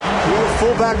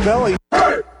fullback belly. 3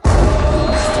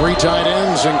 tight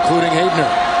ends, including Haebner.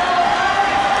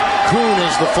 Kuhn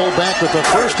is the fullback with the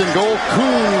first and goal.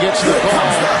 Kuhn gets the ball.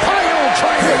 Pyle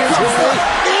driving his way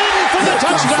in for the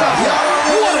touchdown.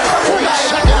 What a great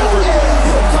second effort.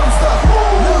 Here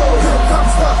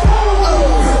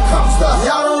comes the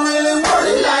y'all don't really want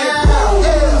it like that.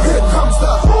 Here comes the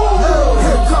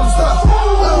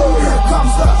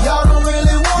y'all don't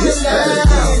really want it like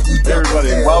that. Hey everybody,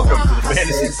 and welcome to the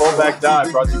Fantasy Fullback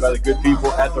Dive, brought to you by the good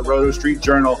people at the Roto Street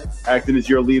Journal, acting as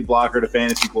your lead blocker to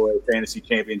Fantasy Boy, Fantasy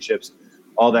Championships,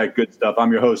 all that good stuff.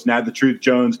 I'm your host, Nad the Truth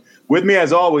Jones. With me,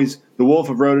 as always, the Wolf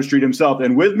of Roto Street himself,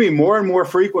 and with me more and more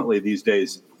frequently these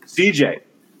days, CJ.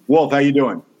 Wolf, how you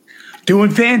doing? Doing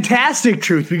fantastic,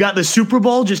 Truth. We got the Super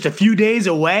Bowl just a few days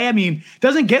away. I mean, it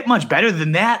doesn't get much better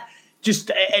than that. Just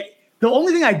the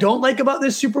only thing I don't like about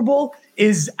this Super Bowl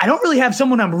is I don't really have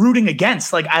someone I'm rooting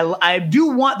against. Like, I do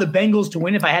want the Bengals to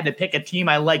win if I had to pick a team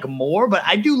I like more, but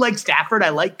I do like Stafford. I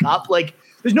like Kupp. Like,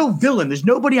 there's no villain. There's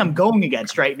nobody I'm going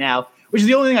against right now, which is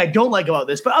the only thing I don't like about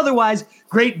this. But otherwise,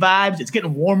 great vibes. It's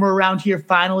getting warmer around here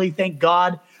finally, thank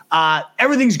God.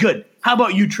 Everything's good. How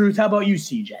about you, Truth? How about you,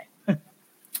 CJ?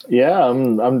 Yeah,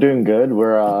 I'm doing good.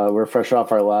 We're fresh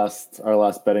off our last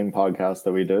betting podcast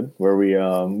that we did, where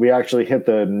we actually hit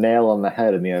the nail on the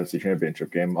head in the NFC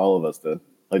Championship game. All of us did,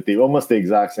 like almost the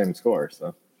exact same score.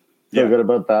 So feel good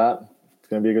about that. It's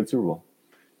gonna be a good Super Bowl.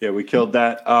 Yeah, we killed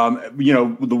that.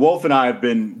 The Wolf and I have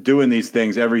been doing these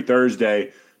things every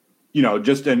Thursday.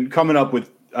 And coming up with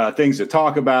things to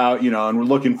talk about. And we're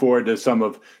looking forward to some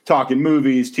of talking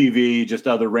movies, TV, just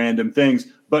other random things,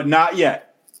 but not yet.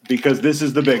 Because this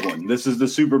is the big one. This is the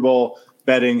Super Bowl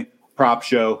betting prop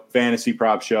show, fantasy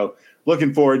prop show.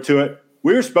 Looking forward to it.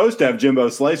 We were supposed to have Jimbo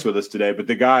Slice with us today, but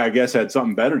the guy, I guess, had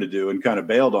something better to do and kind of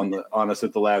bailed on us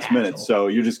at the last minute. So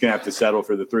you're just going to have to settle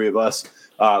for the three of us.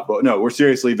 But no, we're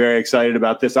seriously very excited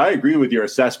about this. I agree with your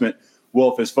assessment,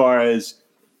 Wolf, as far as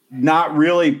not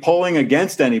really pulling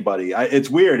against anybody.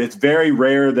 It's weird. It's very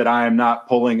rare that I am not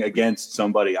pulling against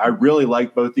somebody. I really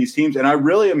like both these teams, and I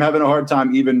really am having a hard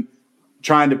time even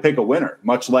trying to pick a winner,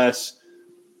 much less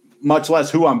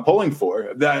who I'm pulling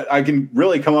for. That I can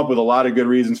really come up with a lot of good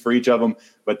reasons for each of them,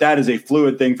 but that is a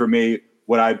fluid thing for me.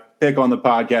 What I pick on the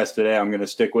podcast today, I'm going to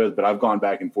stick with, but I've gone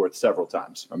back and forth several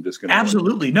times. I'm just going to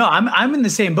absolutely no. I'm in the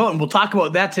same boat, and we'll talk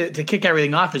about that to kick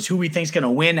everything off. Is who we think is going to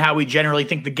win, how we generally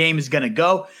think the game is going to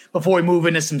go. Before we move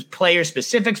into some player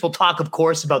specifics, we'll talk, of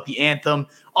course, about the anthem,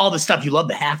 all the stuff you love,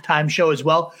 the halftime show as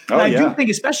well. But I do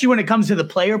think, especially when it comes to the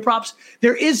player props,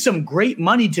 there is some great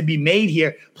money to be made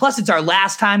here. Plus, it's our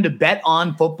last time to bet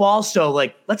on football, so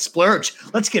let's splurge,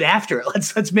 let's get after it,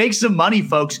 let's make some money,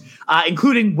 folks,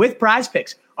 including with Prize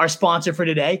Picks. Our sponsor for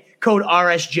today, code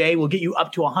RSJ will get you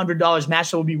up to $100 match.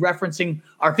 So we'll be referencing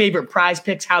our favorite Prize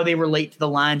Picks, how they relate to the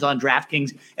lines on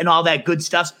DraftKings and all that good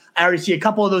stuff. I already see a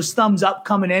couple of those thumbs up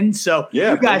coming in. So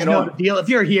you guys know the deal. If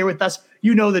you're here with us,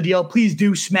 you know the deal. Please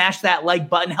do smash that like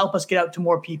button. Help us get out to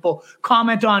more people.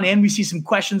 Comment on in. We see some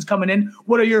questions coming in.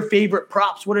 What are your favorite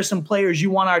props? What are some players you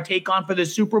want our take on for the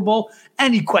Super Bowl?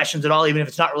 Any questions at all, even if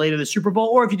it's not related to the Super Bowl,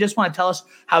 or if you just want to tell us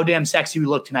how damn sexy we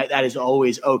look tonight, that is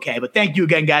always okay. But thank you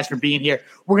again, guys, for being here.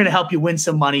 We're going to help you win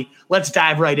some money. Let's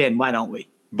dive right in. Why don't we?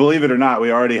 Believe it or not,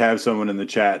 we already have someone in the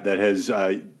chat that has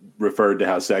referred to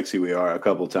how sexy we are a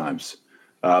couple times.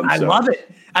 I love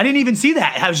it. I didn't even see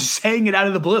that. I was just saying it out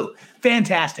of the blue.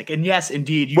 Fantastic. And yes,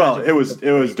 indeed. It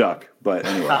was duck, but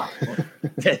anyway.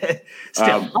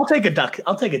 Still, I'll take a duck.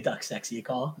 I'll take a duck sexy, you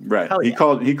call. Right. Hell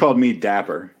he called me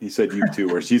dapper. He said you two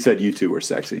were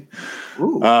sexy.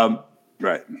 Ooh.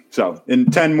 Right. So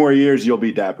in 10 more years you'll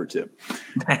be dapper too.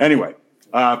 Anyway,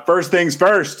 first things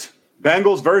first.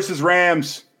 Bengals versus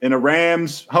Rams in a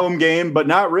Rams home game, but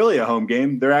not really a home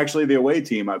game. They're actually the away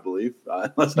team, I believe,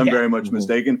 unless I'm very much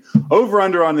mistaken. Over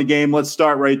under on the game. Let's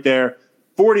start right there.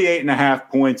 48.5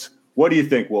 points. What do you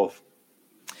think, Wolf?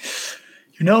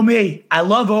 You know me. I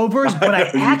love overs, but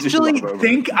I actually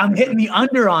think I'm hitting the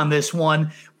under on this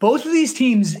one. Both of these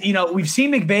teams, we've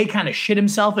seen McVay kind of shit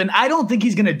himself, and I don't think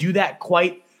he's going to do that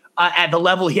quite at the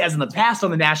level he has in the past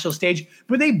on the national stage.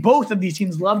 But both of these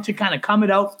teams love to kind of come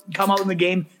out in the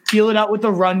game, feel it out with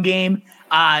the run game,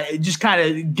 just kind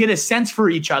of get a sense for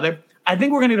each other. I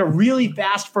think we're going to get a really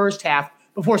fast first half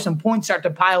before some points start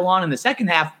to pile on in the second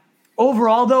half.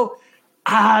 Overall, though,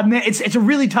 it's a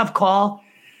really tough call.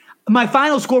 My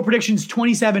final score prediction is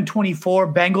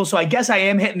 27-24 Bengals, so I guess I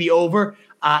am hitting the over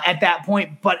at that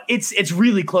point, but it's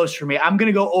really close for me. I'm going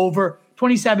to go over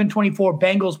 27-24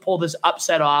 Bengals, pull this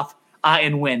upset off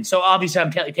and win. So obviously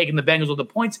I'm taking the Bengals with the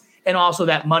points and also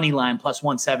that money line plus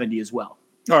 170 as well.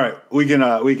 All right, we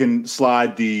can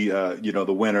slide the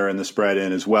the winner and the spread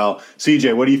in as well.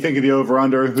 CJ, what do you think of the over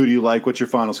under? Who do you like? What's your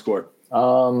final score?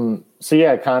 So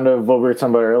yeah, kind of what we were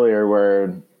talking about earlier,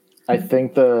 where I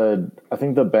think the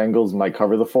Bengals might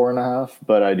cover the 4.5,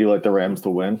 but I do like the Rams to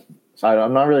win. So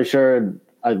I'm not really sure.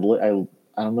 I don't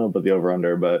know about the over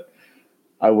under, but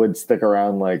I would stick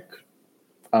around like,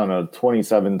 I don't know,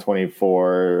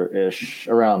 27-24-ish,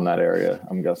 around that area,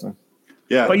 I'm guessing.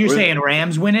 Yeah. But you're saying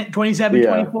Rams win it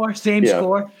 27-24, same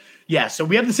score? Yeah, so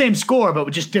we have the same score, but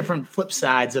with just different flip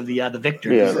sides of the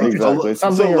victory. Yeah, exactly. It's a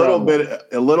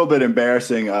little bit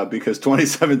embarrassing because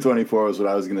 27-24 was what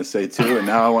I was going to say too, and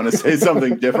now I want to say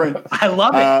something different. I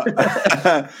love it.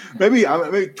 Maybe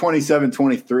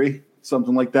 27-23,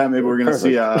 something like that. Maybe we're going to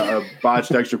see a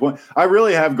botched extra point. I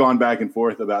really have gone back and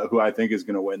forth about who I think is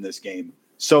going to win this game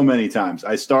so many times.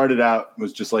 I started out,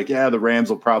 was just like, yeah, the Rams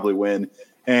will probably win.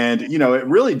 And, it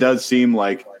really does seem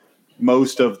like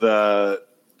most of the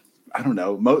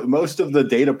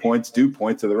data points do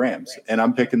point to the Rams, and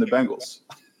I'm picking the Bengals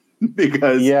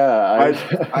because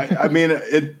I mean,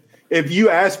 if you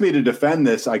asked me to defend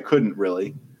this, I couldn't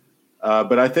really,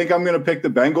 but I think I'm going to pick the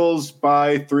Bengals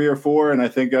by 3 or 4. And I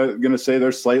think I'm going to say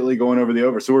they're slightly going over the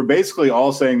over. So we're basically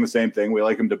all saying the same thing. We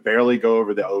like them to barely go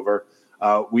over the over.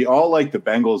 We all like the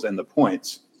Bengals and the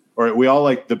points, or we all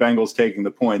like the Bengals taking the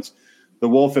points. The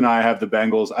Wolf and I have the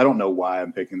Bengals. I don't know why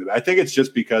I'm picking them. I think it's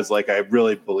just because, I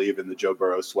really believe in the Joe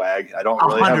Burrow swag. I don't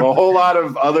really 100%. Have a whole lot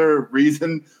of other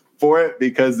reason for it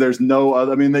because there's no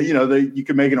other. I mean, you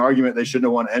can make an argument they shouldn't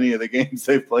have won any of the games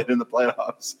they've played in the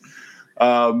playoffs.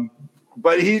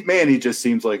 But he just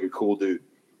seems like a cool dude.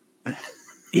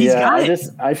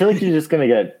 I feel like he's just going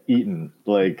to get eaten.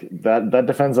 Like that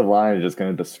defensive line is just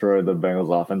going to destroy the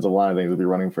Bengals offensive line. I think he'll be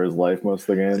running for his life most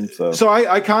of the game. So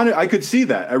I could see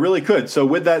that. I really could. So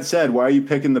with that said, why are you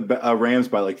picking the Rams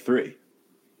by 3?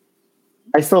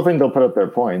 I still think they'll put up their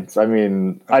points. I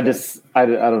mean, okay. I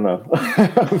don't know.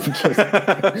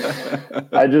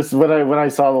 When I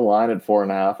saw the line at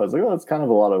 4.5, I was like, oh, that's kind of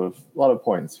a lot of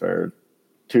points for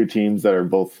two teams that are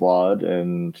both flawed.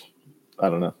 And I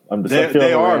don't know. I feel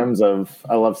the Rams I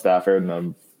love Stafford,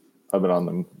 and I've been on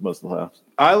them most of the playoffs.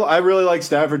 I really like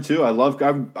Stafford too.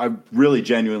 I really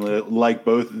genuinely like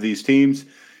both of these teams,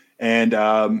 and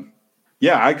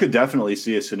I could definitely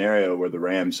see a scenario where the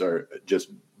Rams are just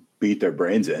beat their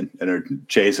brains in and are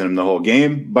chasing them the whole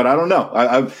game. But I don't know.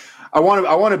 I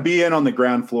want to be in on the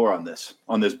ground floor on this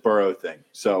Burrow thing.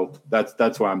 So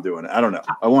that's why I'm doing it. I don't know.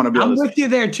 I want to be. I'm with you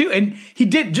there too. And he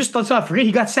did, just let's not forget,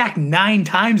 he got sacked 9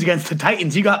 times against the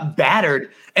Titans. He got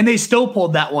battered, and they still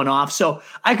pulled that one off. So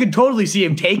I could totally see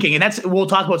him taking. And we'll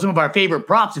talk about some of our favorite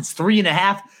props. It's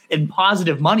 3.5 in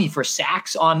positive money for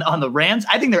sacks on the Rams.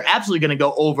 I think they're absolutely going to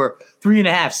go over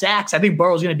 3.5 sacks. I think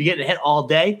Burrow's going to be getting hit all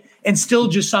day and still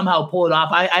just somehow pull it off.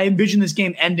 I envision this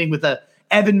game ending with a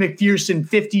Evan McPherson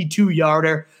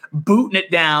 52-yarder, booting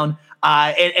it down.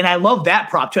 And I love that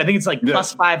prop, too. I think it's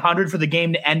plus 500 for the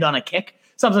game to end on a kick,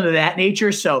 something of that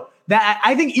nature. So that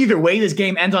I think either way this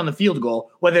game ends on the field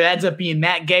goal, whether it ends up being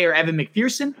Matt Gay or Evan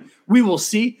McPherson, we will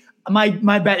see.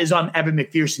 My bet is on Evan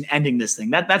McPherson ending this thing.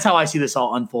 That's how I see this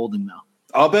all unfolding, though.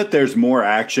 I'll bet there's more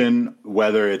action,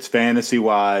 whether it's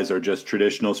fantasy-wise or just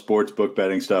traditional sports book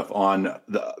betting stuff on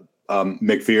the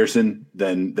McPherson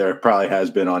than there probably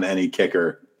has been on any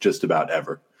kicker just about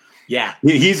ever. Yeah.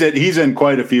 He's in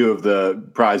quite a few of the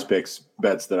Prize Picks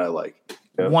bets that I like.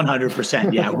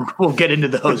 100%. Yeah, we'll get into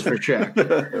those for sure.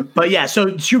 But yeah,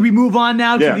 so should we move on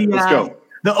now to let's go.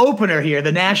 The opener here,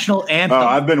 the national anthem? Oh,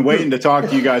 I've been waiting to talk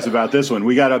to you guys about this one.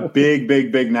 We got a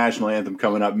big national anthem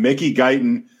coming up. Mickey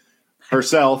Guyton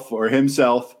herself or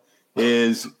himself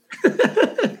is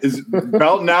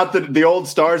belting out the old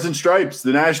Stars and Stripes,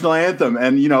 the national anthem.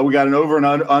 And, we got an over and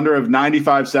under of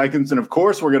 95 seconds. And, of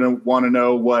course, we're going to want to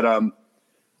know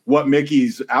what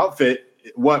Mickey's outfit,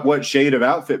 what shade of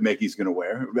outfit Mickey's going to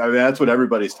wear. I mean, that's what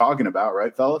everybody's talking about,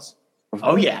 right, fellas?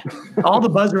 Oh, yeah. All the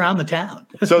buzz around the town.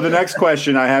 So the next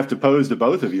question I have to pose to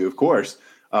both of you, of course,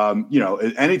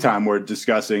 anytime we're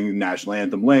discussing national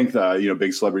anthem length,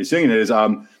 big celebrity singing it is,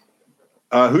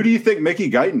 who do you think Mickey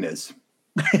Guyton is?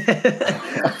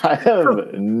 I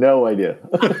have no idea.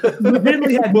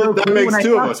 That makes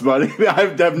two of us, buddy.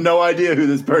 I have no idea who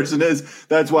this person is.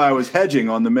 That's why I was hedging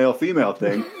on the male-female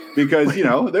thing because,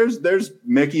 there's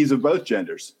Mickeys of both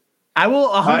genders. I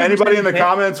will. Anybody in the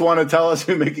comments want to tell us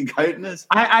who Mickey Guyton is?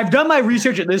 I've done my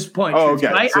research at this point. Oh, okay.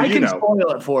 I can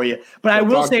spoil it for you. But I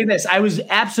will say this. I was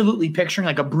absolutely picturing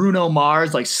like a Bruno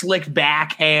Mars, like slicked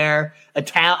back hair.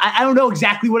 I don't know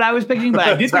exactly what I was picturing, but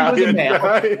I did think it was a male.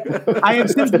 Right? I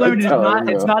have since learned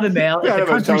it's not a male. Kind of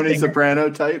a Tony Soprano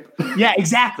type. Yeah,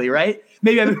 exactly, right?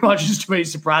 Maybe I've been watching just too many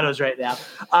Sopranos right now.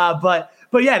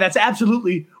 But yeah, that's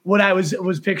absolutely what I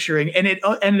was picturing, and it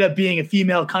ended up being a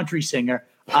female country singer.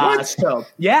 So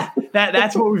yeah,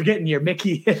 that's what we're getting here.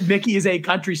 Mickey is a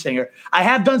country singer. I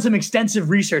have done some extensive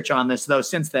research on this though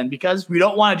since then, because we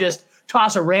don't want to just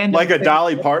toss a random like a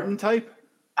Dolly Parton type.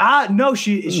 No,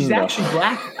 she's actually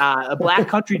black, a black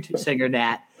country singer,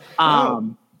 Nat.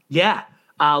 Yeah.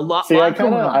 I like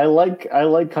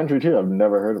country too. I've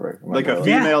never heard of her. Like a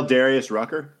female Darius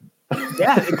Rucker.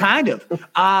 Yeah, kind of.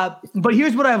 But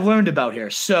here's what I've learned about here.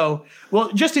 So,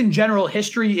 well, just in general,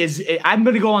 history is. I'm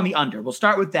going to go on the under. We'll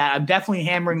start with that. I'm definitely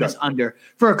hammering this under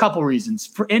for a couple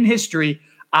reasons. In history,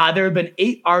 there have been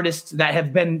 8 artists that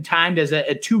have been timed as a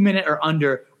 2-minute or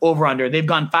over under. They've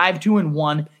gone 5, 2, and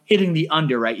 1, hitting the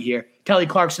under right here. Kelly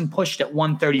Clarkson pushed at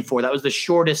 134. That was the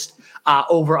shortest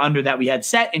over under that we had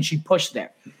set, and she pushed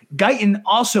there. Guyton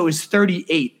also is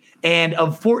 38. And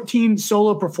of 14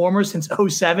 solo performers since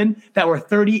 2007 that were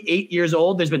 38 years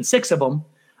old, there's been 6 of them.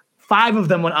 5 of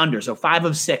them went under. So 5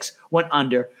 of 6 went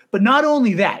under. But not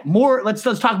only that, let's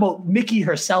talk about Mickey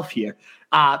herself here.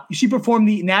 She performed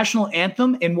the national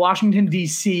anthem in Washington,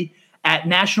 D.C. at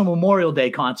National Memorial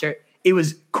Day concert. It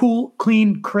was cool,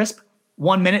 clean, crisp,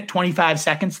 1 minute, 25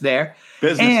 seconds there.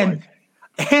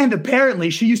 And apparently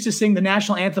she used to sing the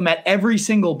national anthem at every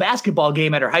single basketball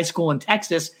game at her high school in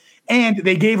Texas. And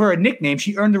they gave her a nickname.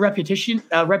 She earned the reputation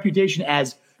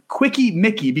as Quickie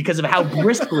Mickey because of how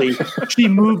briskly she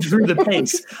moved through the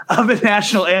pace of the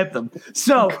national anthem.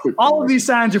 So all of these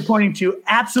signs are pointing to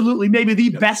absolutely maybe the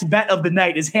best bet of the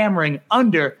night is hammering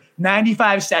under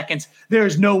 95 seconds. There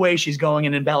is no way she's going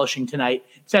and embellishing tonight.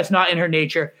 So that's not in her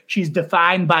nature. She's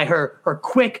defined by her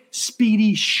quick,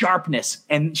 speedy sharpness,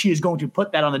 and she is going to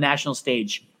put that on the national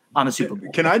stage on the Super Bowl.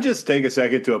 Can I just take a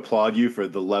second to applaud you for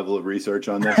the level of research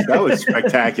on this? That was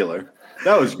spectacular.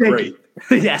 That was great.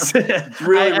 Yes.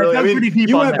 really. I mean,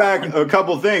 you went back a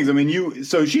couple things. I mean,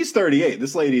 so she's 38.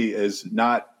 This lady is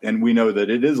not, and we know that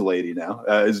it is a lady now,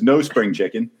 is no spring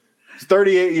chicken. She's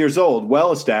 38 years old,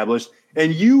 well established.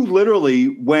 And you literally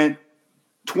went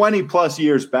 20 plus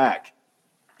years back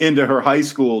into her high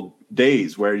school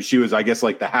days where she was, I guess,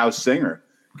 like the house singer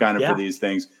kind of for these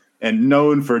things. And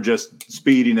known for just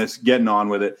speediness, getting on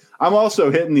with it. I'm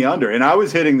also hitting the under, and I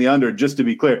was hitting the under, just to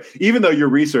be clear. Even though your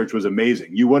research was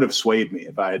amazing, you would have swayed me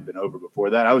if I had been over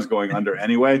before that. I was going under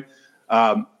anyway.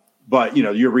 But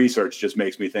your research just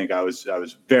makes me think I was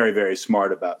very, very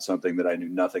smart about something that I knew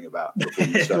nothing about.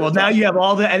 Well, now you have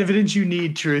all the evidence you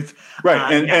need, Truth.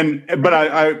 Right, but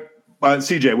I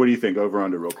CJ, what do you think? Over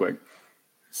under, real quick.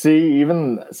 See,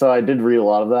 I did read a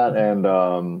lot of that,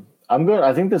 and I'm good.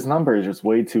 I think this number is just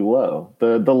way too low.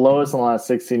 The lowest in the last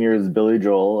 16 years is Billy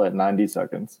Joel at 90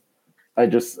 seconds. I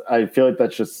feel like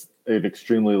that's just an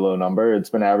extremely low number. It's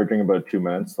been averaging about 2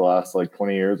 minutes the last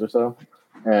 20 years or so.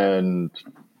 And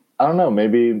I don't know,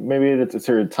 maybe it's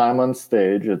her time on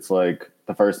stage. It's like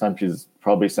the first time she's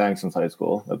probably sang since high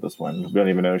school at this point. We don't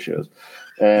even know who she is.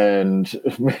 And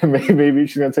maybe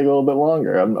she's going to take a little bit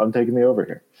longer. I'm taking the over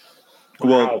here.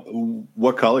 Well,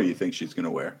 what color do you think she's going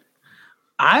to wear?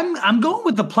 I'm going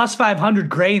with the plus 500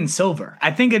 gray and silver. I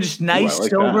think it's just nice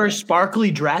silver, sparkly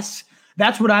dress.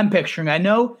 That's what I'm picturing. I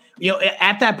know,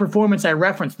 at that performance I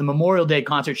referenced, the Memorial Day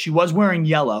concert, she was wearing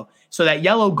yellow. So that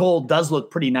yellow gold does look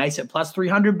pretty nice at plus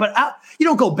 300, but you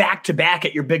don't go back to back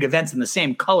at your big events in the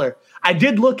same color. I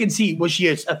did look and see, was she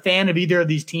a fan of either of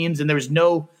these teams? And there was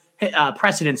no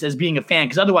precedence as being a fan,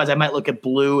 because otherwise I might look at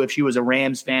blue if she was a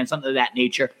Rams fan, something of that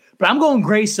nature. But I'm going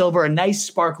gray, silver, a nice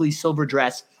sparkly silver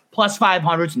dress. Plus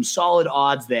 500, some solid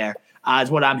odds there is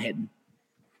what I'm hitting.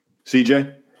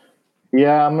 CJ?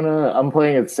 Yeah, I'm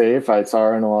playing it safe. I saw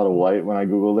her in a lot of white when I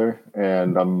Googled her,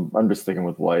 and I'm just sticking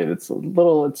with white.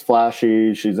 It's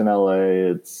flashy. She's in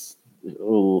LA. It's a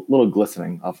little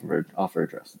glistening off her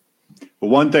dress. But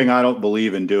one thing I don't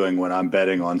believe in doing when I'm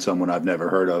betting on someone I've never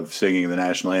heard of singing the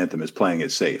national anthem is playing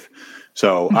it safe.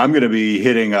 So I'm going to be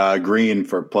hitting green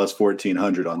for plus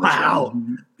 1,400 on this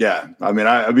one. Yeah, I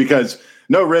mean, because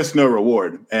no risk, no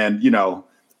reward. And,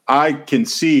 I can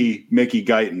see Mickey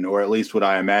Guyton, or at least what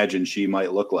I imagine she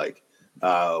might look like,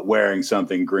 wearing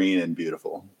something green and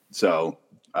beautiful. So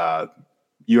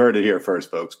you heard it here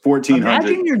first, folks. 1,400.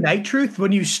 Imagine your night, Truth,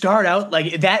 when you start out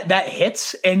like that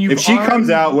hits, and if she comes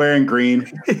out wearing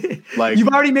green, you've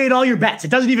already made all your bets.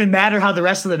 It doesn't even matter how the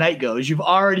rest of the night goes. You've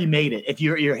already made it if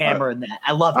you're hammering that.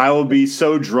 I love it. I will be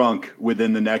so drunk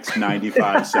within the next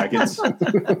 95 seconds.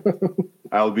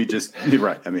 I'll be just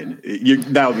right. I mean,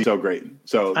 that would be so great.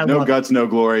 So no guts, no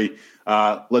glory.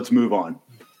 Let's move on.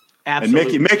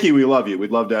 Absolutely. And Mickey, we love you.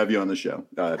 We'd love to have you on the show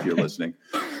if you're listening.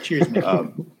 Cheers, Mickey.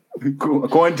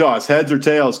 Coin toss, heads or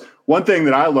tails. One thing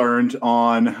that I learned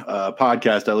on a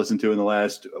podcast I listened to in the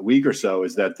last week or so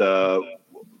is that the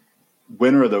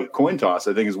winner of the coin toss,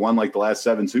 I think, has won like the last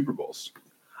 7 Super Bowls.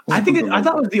 I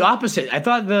thought it was the opposite. I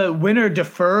thought the winner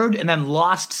deferred and then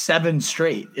lost 7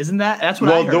 straight. Isn't that's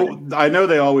what I heard? I know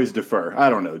they always defer. I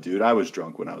don't know, dude. I was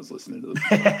drunk when I was listening to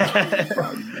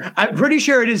this. I'm pretty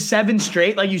sure it is 7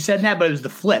 straight, like you said that, but it was the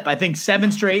flip. I think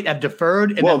 7 straight have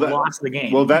deferred and then lost the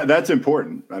game. Well, that's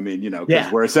important. I mean,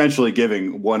 because we're essentially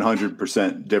giving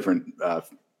 100% different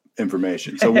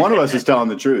information. So one of us is telling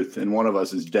the truth and one of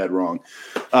us is dead wrong.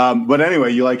 But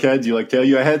anyway, you like heads, you like tail.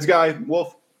 You a heads guy,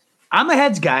 Wolf? I'm a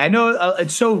heads guy. I know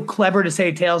it's so clever to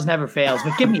say tails never fails,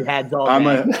 but give me heads all day. I'm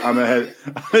a head.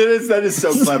 That is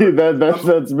so clever.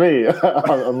 That's me.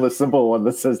 I'm the simple one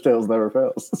that says tails never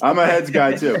fails. I'm a heads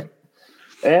guy too.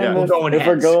 And if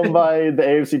we're going by the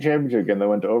AFC Championship game that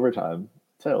went to overtime,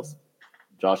 tails.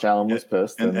 Josh Allen was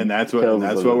pissed, and that's what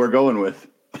we're going with.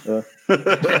 Yeah. All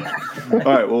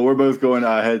right. Well, we're both going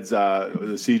heads.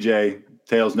 The CJ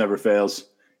tails never fails,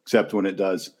 except when it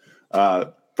does.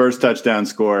 First touchdown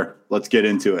score. Let's get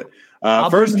into it.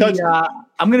 First touchdown.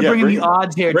 I'm going to bring in the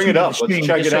odds here. Bring it up. Let's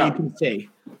check it out. You can see.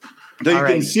 So you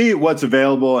can see what's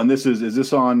available, and is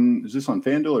this on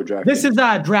FanDuel or DraftKings? This is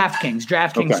DraftKings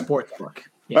Sportsbook.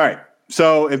 Yeah. All right.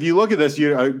 So if you look at this,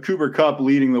 Cooper Kupp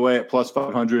leading the way at plus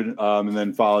 500, and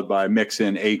then followed by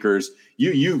Mixon, Akers.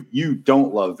 You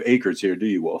don't love Akers here, do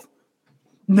you, Wolf?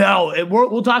 No,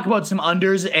 we'll talk about some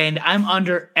unders, and I'm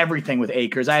under everything with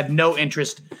Akers. I have no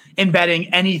interest in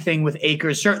betting anything with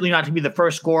Akers, certainly not to be the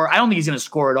first scorer. I don't think he's going to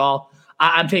score at all.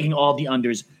 I'm taking all the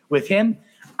unders with him.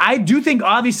 I do think,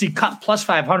 obviously, Kupp plus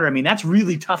 500. I mean, that's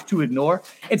really tough to ignore.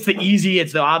 It's the easy,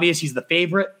 it's the obvious. He's the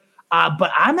favorite.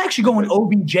 But I'm actually going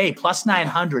OBJ plus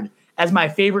 900 as my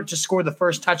favorite to score the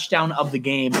first touchdown of the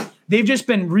game. They've just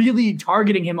been really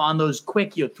targeting him on those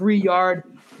quick, 3-yard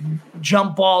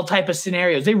jump ball type of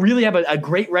scenarios. They really have a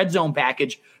great red zone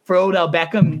package for Odell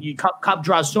Beckham. Kupp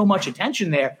draws so much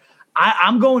attention there.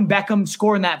 I'm going Beckham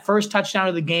scoring that first touchdown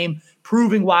of the game,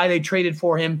 proving why they traded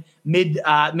for him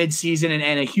mid-season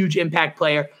and a huge impact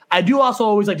player. I do also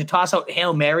always like to toss out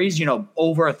Hail Marys,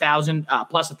 over 1,000,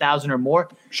 plus 1,000 or more.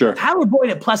 Sure. Tyler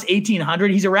Boyd at plus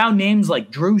 1,800. He's around names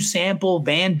like Drew Sample,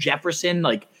 Van Jefferson,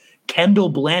 like Kendall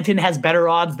Blanton has better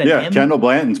odds than him. Yeah, Kendall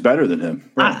Blanton's better than him.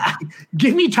 Right.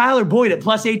 Give me Tyler Boyd at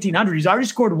plus 1,800. He's already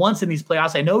scored once in these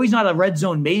playoffs. I know he's not a red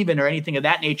zone maven or anything of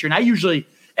that nature, and I usually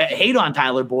hate on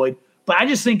Tyler Boyd, but I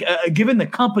just think given the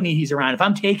company he's around, if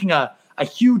I'm taking a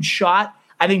huge shot,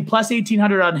 I think plus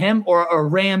 1,800 on him or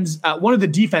Rams, one of the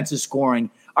defenses scoring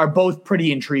are both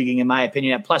pretty intriguing in my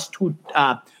opinion at plus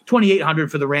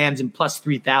 2,800 for the Rams and plus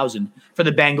 3,000 for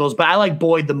the Bengals. But I like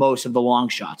Boyd the most of the long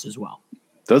shots as well.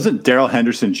 Doesn't Darrell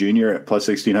Henderson Jr. at plus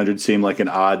 1,600 seem like an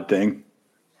odd thing?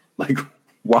 Like,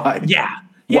 why? Yeah.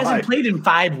 He hasn't played in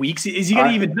 5 weeks. Is he going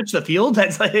to even touch the field?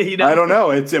 That's I don't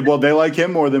know. They like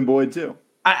him more than Boyd too.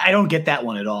 I don't get that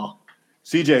one at all.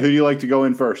 CJ, who do you like to go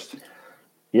in first?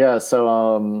 Yeah,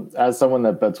 so as someone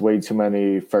that bets way too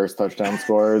many first touchdown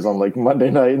scorers on like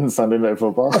Monday night and Sunday Night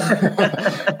Football,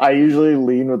 I usually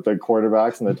lean with the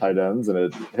quarterbacks and the tight ends, and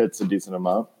it hits a decent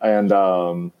amount. And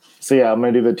I'm going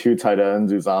to do the 2 tight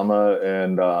ends, Uzama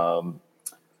and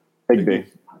Higbee.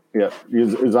 Yeah,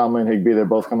 Uzama and Higbee, they're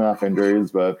both coming off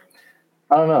injuries, but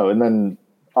I don't know. And then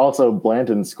also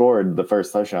Blanton scored the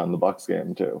first touchdown in the Bucs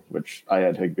game too, which I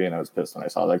had Higbee and I was pissed when I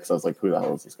saw that because I was like, who the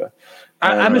hell is this guy?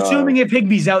 I'm assuming if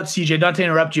Higbee's out, CJ, not to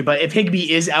interrupt you, but if Higbee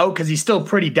is out because he's still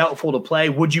pretty doubtful to play,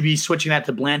 would you be switching that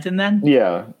to Blanton then?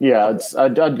 Yeah.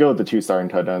 I'd go with the 2 starting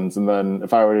tight ends, and then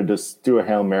if I were to just do a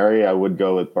Hail Mary, I would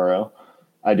go with Burrow.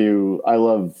 I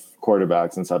love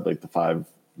quarterbacks inside like the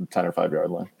 10 or 5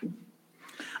 yard line.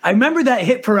 I remember that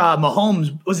hit for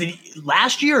Mahomes. Was it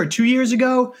last year or 2 years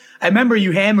ago? I remember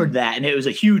you hammered that, and it was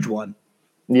a huge one.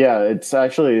 Yeah, it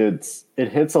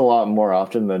hits a lot more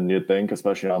often than you'd think,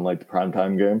 especially on like the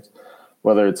primetime games.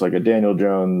 Whether it's like a Daniel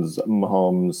Jones,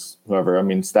 Mahomes, whoever. I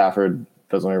mean, Stafford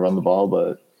doesn't really run the ball,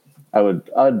 but I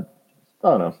don't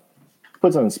know,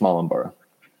 put something small on Burrow.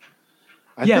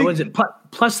 Was it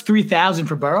plus 3,000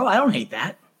 for Burrow? I don't hate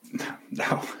that.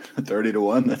 No,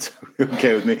 30-1. That's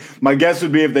okay with me. My guess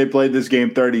would be if they played this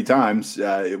game 30 times,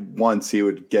 once he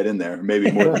would get in there,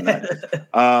 maybe more than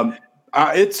that.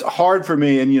 It's hard for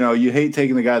me, and you hate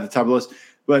taking the guy at the top of the list,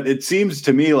 but it seems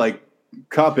to me like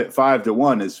Kupp at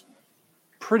 5-1 is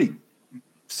pretty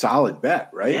solid bet,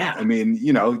 right? Yeah. I mean,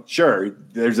 sure,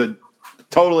 there's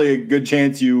totally a good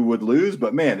chance you would lose,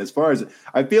 but man, as far as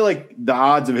I feel like the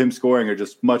odds of him scoring are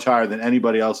just much higher than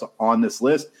anybody else on this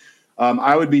list.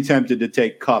 I would be tempted to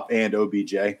take Kupp and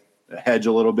OBJ hedge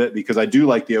a little bit because I do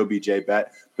like the OBJ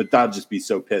bet, but I'd just be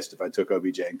so pissed if I took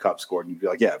OBJ and Kupp scored and you'd be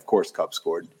like, yeah, of course Kupp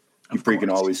scored. He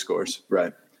freaking always scores.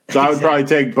 Right. So I would probably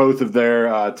take both of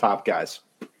their top guys.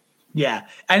 Yeah.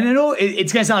 And I know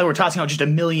it's going to sound like we're tossing out just a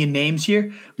million names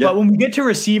here, but when we get to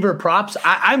receiver props,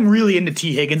 I'm really into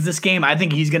T. Higgins this game. I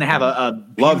think he's going to have a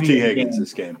love T. Higgins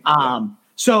this game.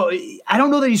 So I don't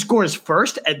know that he scores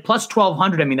first at plus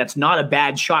 1,200. I mean, that's not a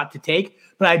bad shot to take,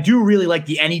 but I do really like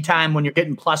the anytime when you're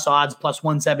getting plus odds, plus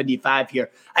 175 here.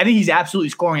 I think he's absolutely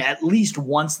scoring at least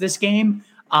once this game.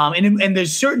 And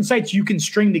there's certain sites you can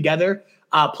string together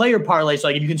player parlays.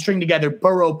 Like if you can string together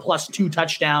Burrow plus 2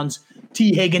 touchdowns,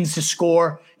 T. Higgins to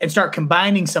score, and start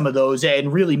combining some of those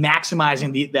and really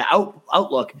maximizing the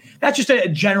outlook. That's just a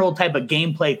general type of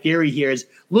gameplay theory here is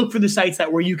look for the sites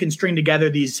that where you can string together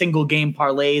these single game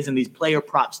parlays and these player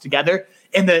props together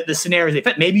in the scenarios they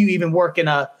fit. Maybe you even work in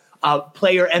a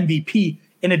player MVP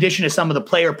in addition to some of the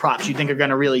player props you think are going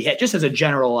to really hit, just as a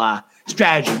general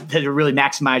strategy to really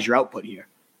maximize your output here.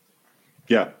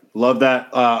 Yeah. Love that.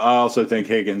 I also think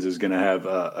Higgins is going to have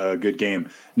a good game.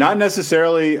 Not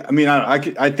necessarily. I mean,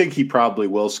 I think he probably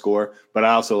will score, but I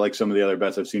also like some of the other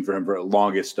bets I've seen for him for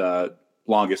longest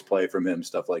play from him,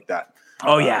 stuff like that.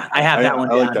 Oh yeah, I have that one.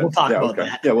 Like that. We'll talk about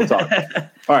that. Yeah, we'll talk.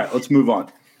 All right, let's move on.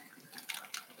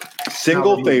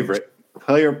 Single favorite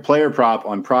player prop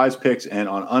on Prize Picks and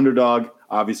on Underdog.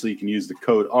 Obviously, you can use the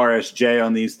code RSJ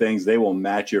on these things. They will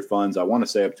match your funds. I want to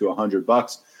say up to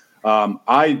 $100.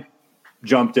 I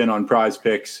jumped in on Prize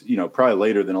Picks, probably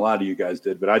later than a lot of you guys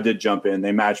did, but I did jump in.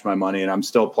 They matched my money, and I'm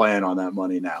still playing on that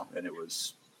money now. And it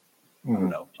was, I don't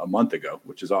know, a month ago,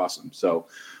 which is awesome. So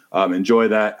enjoy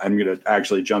that. I'm going to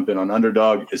actually jump in on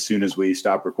Underdog as soon as we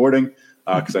stop recording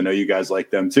because I know you guys like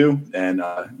them too, and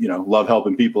love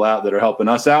helping people out that are helping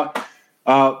us out.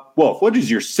 Wolf, what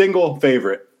is your single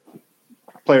favorite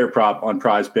player prop on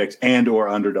Prize Picks and or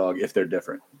Underdog if they're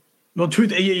different? Well,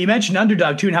 truth, you mentioned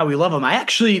Underdog too and how we love them.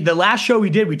 The last show we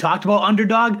did, we talked about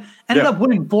Underdog, ended up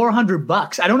winning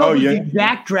 $400. I don't know if it was the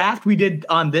exact draft we did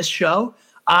on this show,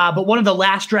 but one of the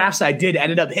last drafts I did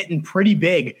ended up hitting pretty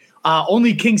big.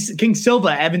 Only King Silva,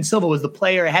 Evan Silva, was the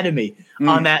player ahead of me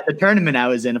on the tournament I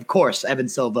was in. Of course, Evan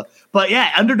Silva. But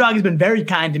yeah, Underdog has been very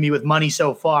kind to me with money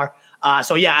so far.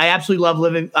 So yeah, I absolutely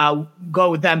love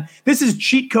go with them. This is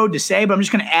cheat code to say, but I'm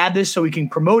just going to add this so we can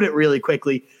promote it really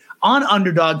quickly. On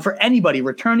Underdog, for anybody,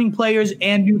 returning players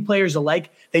and new players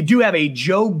alike, they do have a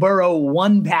Joe Burrow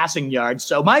 1 passing yard.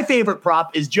 So my favorite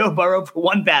prop is Joe Burrow for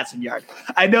 1 passing yard.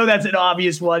 I know that's an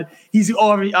obvious one. He's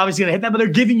obviously going to hit that, but they're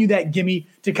giving you that gimme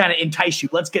to kind of entice you.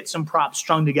 Let's get some props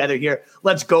strung together here.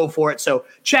 Let's go for it. So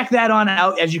check that on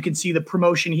out. As you can see, the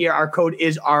promotion here, our code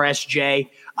is RSJ.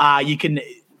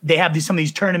 They have some of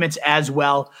these tournaments as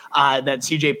well that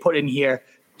CJ put in here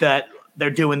that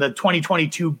they're doing the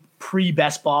 2022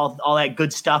 pre-best ball, all that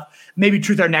good stuff. Maybe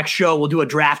Truth, our next show, we'll do a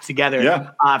draft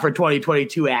together for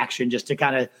 2022 action just to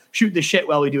kind of shoot the shit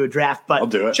while we do a draft. But I'll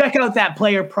do it. Check out that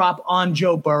player prop on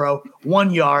Joe Burrow,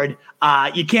 1 yard.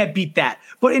 You can't beat that.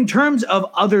 But in terms of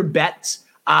other bets,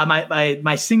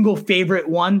 my single favorite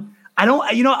one, I'm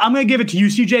going to give it to you,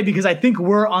 CJ, because I think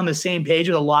we're on the same page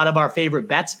with a lot of our favorite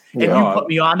bets. And you put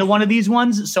me on to one of these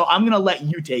ones. So I'm going to let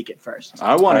you take it first.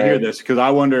 I want to hear this because I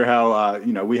wonder how,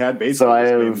 we had basically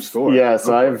the same score. Yeah,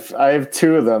 so I have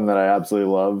 2 of them that I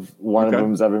absolutely love. One of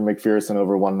them is Evan McPherson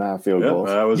over 1.5 field goals.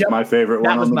 That was my favorite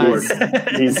one on the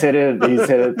board. He's hit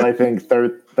it, I think,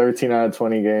 13 out of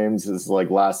 20 games. His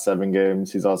last 7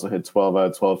 games. He's also hit 12 out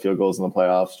of 12 field goals in the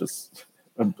playoffs. Just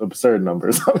absurd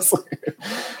numbers, honestly.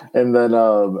 And then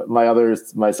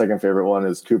my second favorite one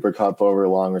is Cooper Kupp over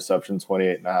long reception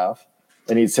 28.5,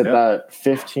 and he's hit that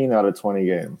 15 out of 20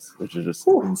 games, which is just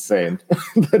insane.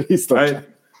 That he's still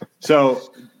So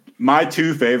my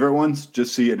 2 favorite ones,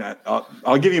 just see it.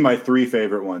 I'll give you my 3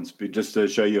 favorite ones, just to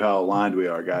show you how aligned we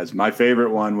are, guys. My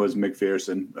favorite one was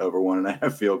McPherson over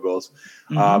 1.5 field goals.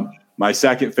 My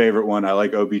second favorite one, I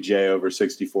like OBJ over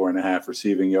 64.5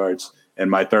 receiving yards. And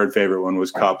my third favorite one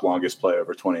was Kupp longest play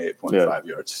over 28.5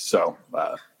 yards. So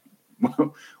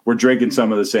we're drinking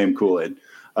some of the same Kool-Aid.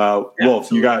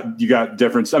 Wolf, you got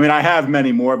different. I mean, I have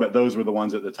many more, but those were the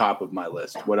ones at the top of my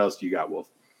list. What else do you got, Wolf?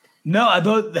 No, I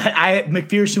thought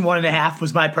McPherson 1.5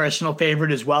 was my personal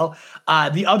favorite as well.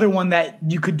 The other one that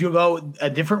you could go a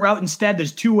different route instead.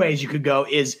 There's 2 ways you could go.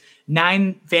 Is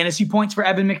 9 fantasy points for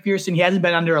Evan McPherson. He hasn't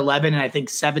been under 11 in I think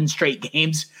 7 straight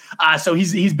games. So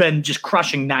he's been just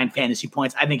crushing 9 fantasy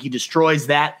points. I think he destroys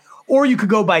that. Or you could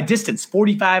go by distance.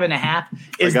 45.5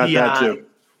 is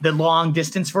the long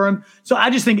distance for him. So I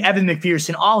just think Evan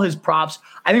McPherson, all his props,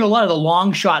 I think a lot of the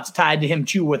long shots tied to him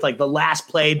too, with the last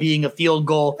play being a field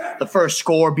goal, the first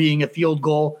score being a field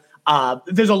goal.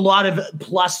 There's a lot of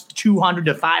plus 200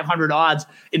 to 500 odds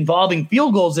involving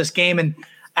field goals this game. And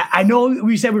I know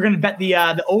we said we're going to bet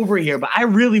the over here, but I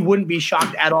really wouldn't be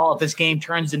shocked at all if this game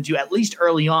turns into, at least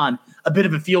early on, a bit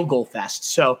of a field goal fest.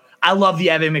 So I love the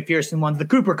Evan McPherson ones. The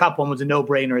Cooper Kupp one was a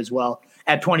no-brainer as well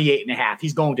at 28.5.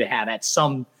 He's going to have at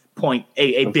some point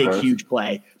a big, huge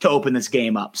play to open this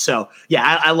game up. So,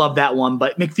 yeah, I love that one.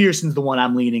 But McPherson's the one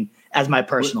I'm leaning as my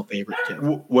personal favorite, too.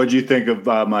 What'd you think of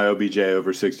my OBJ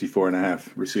over 64.5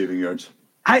 receiving yards?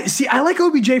 I like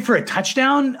OBJ for a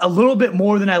touchdown a little bit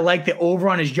more than I like the over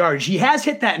on his yardage. He has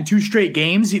hit that in 2 straight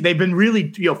games. They've been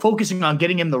really focusing on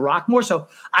getting him the rock more. So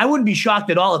I wouldn't be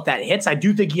shocked at all if that hits. I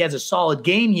do think he has a solid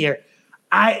game here.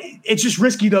 It's just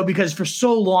risky, though, because for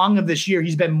so long of this year,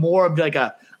 he's been more of like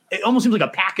it almost seems like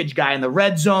a package guy in the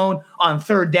red zone, on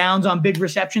third downs, on big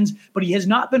receptions, but he has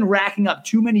not been racking up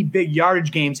too many big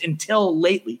yardage games until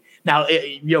lately. Now,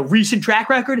 recent track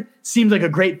record seems like a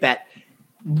great bet.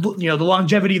 The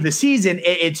longevity of the season,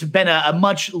 it's been a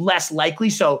much less likely.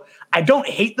 So I don't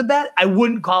hate the bet. I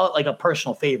wouldn't call it like a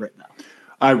personal favorite, though.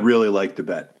 I really like the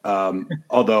bet,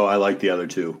 although I like the other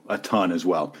two a ton as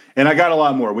well. And I got a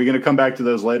lot more. Are we going to come back to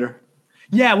those later?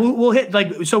 Yeah, we'll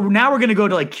hit so now we're going to go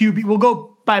to QB. We'll go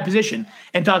by position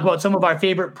and talk about some of our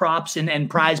favorite props and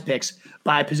prize picks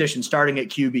by position, starting at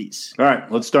QBs. All right,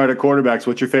 let's start at quarterbacks.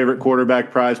 What's your favorite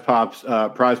quarterback prize prop,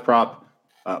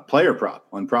 player prop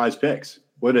on Prize Picks?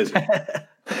 What is it?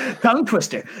 Tongue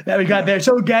twister that we got there.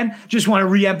 So again, just want to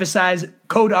reemphasize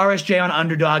code RSJ on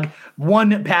Underdog.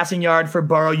 1 passing yard for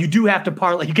Burrow. You do have to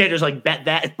parlay. You can't just bet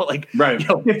that, but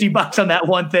 $50 on that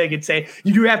one thing and say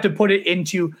you do have to put it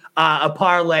into a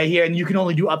parlay here, and you can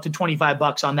only do up to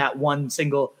 $25 on that one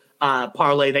single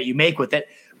parlay that you make with it.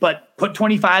 But put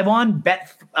 25 on,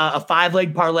 bet a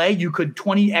 5-leg parlay. You could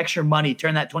 20 extra money,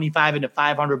 turn that 25 into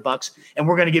 $500, and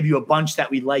we're going to give you a bunch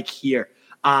that we like here.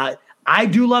 I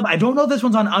don't know if this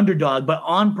one's on Underdog, but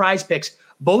on Prize Picks,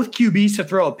 both QBs to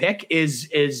throw a pick is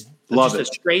just a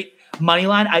straight money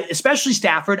line. Especially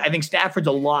Stafford. I think Stafford's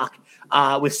a lock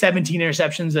with 17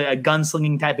 interceptions, a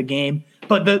gunslinging type of game.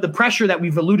 But the pressure that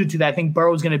we've alluded to that I think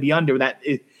Burrow's going to be under, that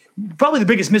is probably the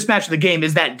biggest mismatch of the game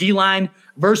is that D-line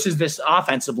versus this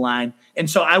offensive line. And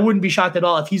so I wouldn't be shocked at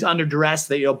all if he's under duress,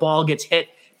 that ball gets hit,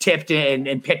 tipped,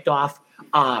 and picked off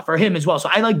for him as well. So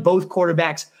I like both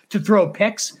quarterbacks to throw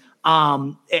picks.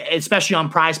 Especially on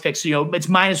Prize Picks, it's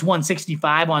minus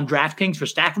 165 on DraftKings for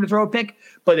Stafford to throw a pick,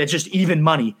 but it's just even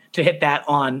money to hit that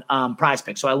on Prize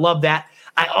Picks. So I love that.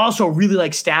 I also really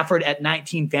like Stafford at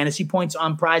 19 fantasy points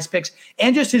on Prize Picks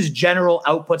and just his general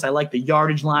outputs. I like the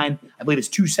yardage line. I believe it's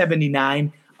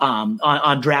 279 on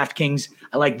DraftKings.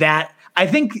 I like that. I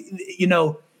think,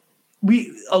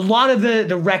 a lot of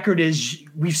the record is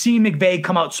we've seen McVay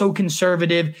come out so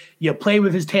conservative, play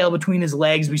with his tail between his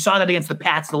legs. We saw that against the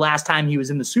Pats the last time he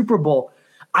was in the Super Bowl.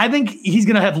 I think he's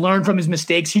going to have learned from his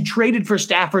mistakes. He traded for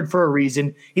Stafford for a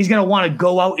reason. He's going to want to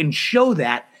go out and show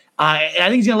that. And I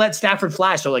think he's going to let Stafford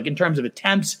fly. So in terms of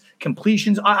attempts,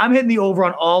 completions, I'm hitting the over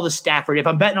on all the Stafford. If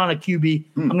I'm betting on a QB,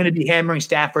 I'm going to be hammering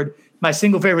Stafford. My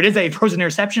single favorite is that he throws an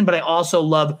interception, but I also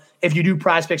love if you do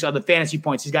Prize Picks on the fantasy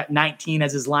points. He's got 19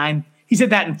 as his line. He's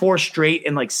hit that in 4 straight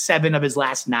and 7 of his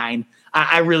last 9.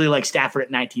 I really like Stafford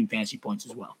at 19 fantasy points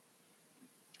as well.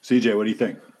 CJ, what do you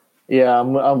think? Yeah,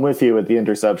 I'm with you with the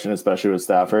interception, especially with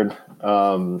Stafford.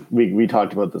 We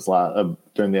talked about this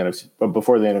during the NFC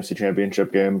before the NFC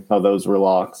Championship game, how those were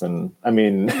locks, and I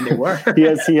mean, they were. he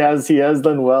has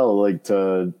done well,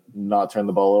 to not turn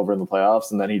the ball over in the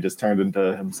playoffs, and then he just turned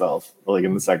into himself.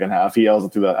 In the second half, he also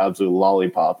threw that absolute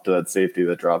lollipop to that safety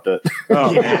that dropped it.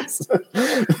 Oh, yes.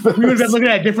 We would have been looking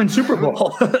at a different Super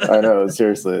Bowl. I know,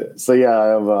 seriously. So yeah, I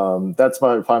have, that's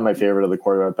probably my favorite of the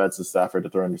quarterback bets is Stafford to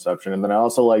throw interception, and then I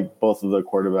also like both of the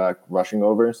quarterback rushing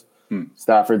overs.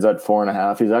 Stafford's at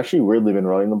 4.5. He's actually weirdly been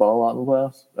running the ball a lot in the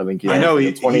playoffs. I think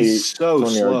he's so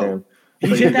slow. Game.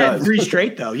 He's hit that 3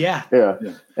 straight though, yeah.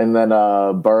 And then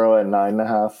Burrow at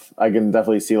 9.5. I can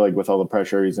definitely see with all the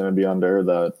pressure he's going to be under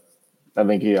that. I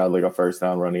think he had a first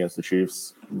down run against the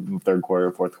Chiefs third quarter,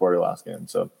 fourth quarter last game.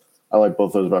 So I like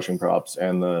both those rushing props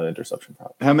and the interception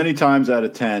prop. How many times out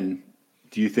of 10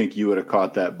 do you think you would have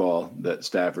caught that ball that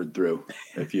Stafford threw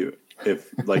if you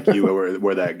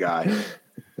were that guy?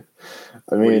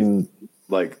 I mean,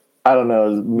 I don't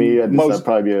know. Me, I'd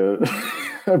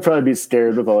probably be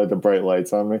scared with all the bright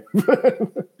lights on me.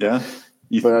 Yeah.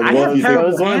 That's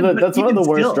one of the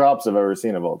worst drops I've ever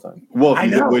seen of all time. Wolf,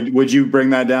 would you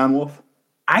bring that down, Wolf?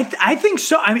 I think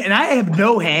so. I mean, and I have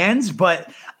no hands,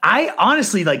 but I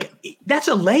honestly that's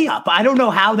a layup. I don't know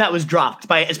how that was dropped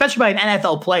especially by an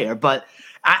NFL player, but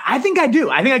I think I do.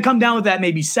 I think I come down with that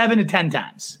maybe 7 to 10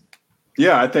 times.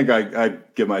 Yeah, I think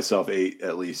I'd give myself 8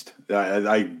 at least.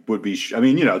 I would be. I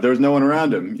mean, there's no one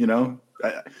around him.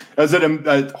 As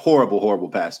a horrible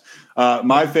pass.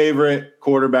 My favorite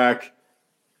quarterback. I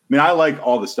mean, I like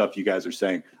all the stuff you guys are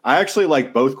saying. I actually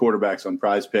like both quarterbacks on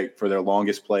Prize Pick for their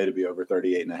longest play to be over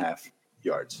 38.5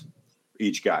 yards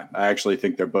each guy. I actually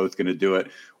think they're both going to do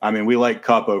it. I mean, we like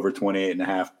Kupp over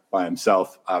 28.5 by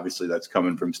himself. Obviously, that's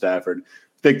coming from Stafford.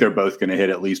 I think they're both going to hit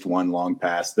at least one long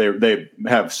pass. They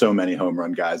have so many home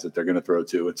run guys that they're going to throw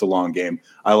to. It's a long game.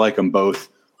 I like them both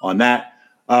on that.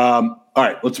 All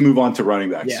right, let's move on to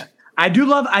running backs. Yeah. I do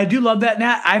love that,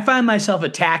 Nat. I find myself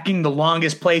attacking the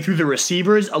longest play through the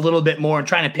receivers a little bit more and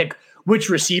trying to pick which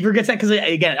receiver gets that. Because,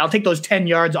 again, I'll take those 10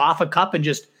 yards off a Kupp and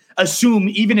just assume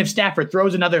even if Stafford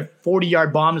throws another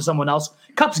 40-yard bomb to someone else,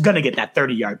 Kupp's going to get that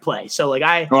 30-yard play. So,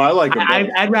 I like him.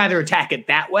 I'd rather attack it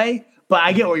that way. But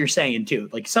I get what you're saying, too.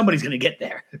 Like, somebody's going to get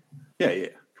there. Yeah.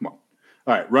 Come on. All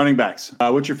right, running backs.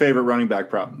 What's your favorite running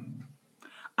back prop?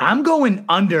 I'm going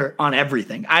under on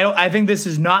everything. I think this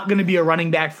is not going to be a running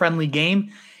back friendly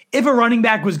game. If a running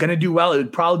back was going to do well, it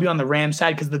would probably be on the Rams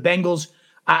side because the Bengals,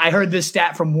 I heard this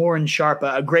stat from Warren Sharp,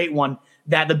 a great one,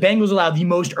 that the Bengals allow the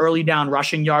most early down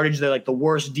rushing yardage. They're like the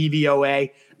worst DVOA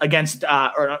against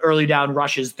early down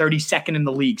rushes, 32nd in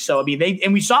the league. So, I mean,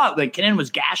 we saw it. Like, Kinnan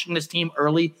was gashing this team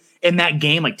early in that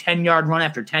game, like 10-yard run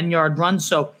after 10-yard run.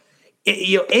 So,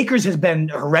 Akers has been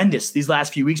horrendous these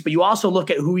last few weeks, but you also look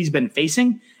at who he's been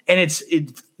facing, and it's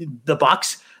the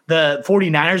Bucs. The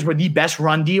 49ers were the best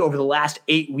run D over the last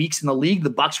 8 weeks in the league.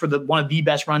 The Bucs were one of the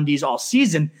best run Ds all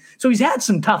season. So he's had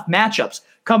some tough matchups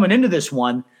coming into this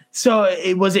one. So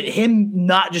was it him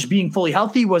not just being fully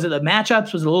healthy? Was it the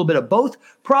matchups? Was it a little bit of both?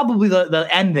 Probably the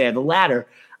end there, the latter.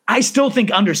 I still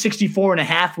think under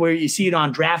 64.5, where you see it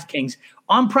on DraftKings.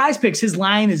 On Prize Picks, his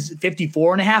line is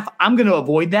 54.5. I'm going to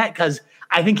avoid that because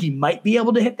I think he might be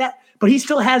able to hit that, but he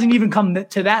still hasn't even come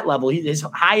to that level. His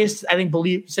highest, I think,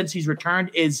 since he's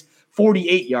returned is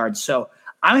 48 yards. So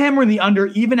I'm hammering the under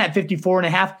even at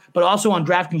 54.5, but also on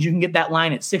DraftKings, you can get that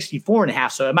line at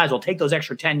 64.5. So I might as well take those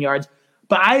extra 10 yards.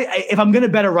 But if I'm going to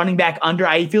bet a running back under,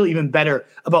 I feel even better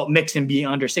about Mixon being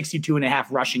under 62.5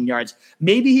 rushing yards.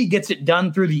 Maybe he gets it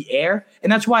done through the air,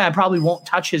 and that's why I probably won't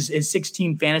touch his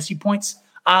 16 fantasy points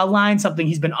line, something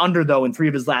he's been under, though, in 3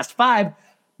 of his last 5.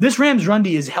 This Rams run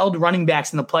D has held running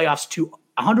backs in the playoffs to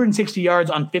 160 yards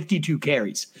on 52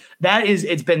 carries.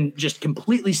 It's been just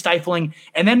completely stifling.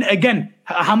 And then, again,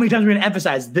 how many times are we going to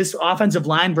emphasize this offensive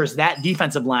line versus that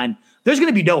defensive line? There's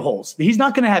going to be no holes. He's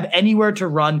not going to have anywhere to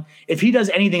run. If he does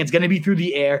anything, it's going to be through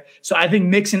the air. So I think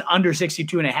Mixon under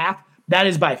 62.5, that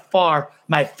is by far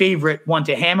my favorite one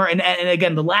to hammer. And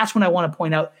again, the last one I want to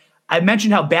point out, I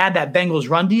mentioned how bad that Bengals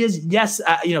run D is. Yes,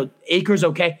 Akers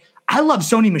okay. I love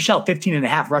Sony Michel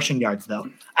 15.5 rushing yards, though.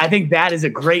 I think that is a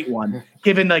great one.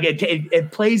 Given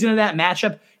it plays into that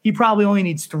matchup, he probably only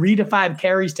needs 3 to 5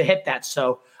 carries to hit that.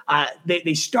 So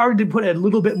they started to put a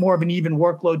little bit more of an even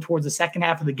workload towards the second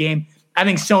half of the game. I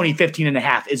think Sony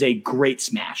 15.5 is a great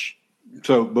smash.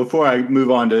 So before I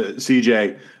move on to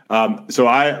CJ, so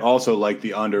I also like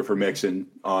the under for Mixon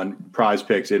on Prize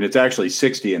Picks, and it's actually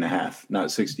 60.5, not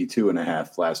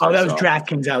 62.5. Last. Oh, that was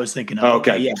DraftKings I was thinking of. Oh,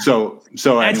 okay, yeah. So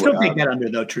anyway, I'd still take that under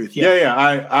though. Truth.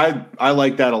 Yeah. I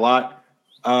like that a lot.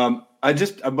 I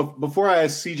just before I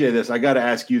ask CJ this, I got to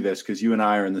ask you this because you and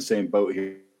I are in the same boat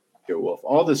here, Wolf.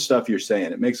 All this stuff you're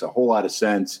saying, it makes a whole lot of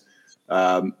sense.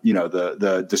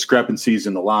 The discrepancies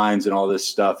in the lines and all this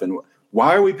stuff. And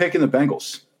why are we picking the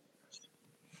Bengals?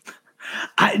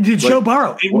 Joe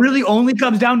Burrow. It really only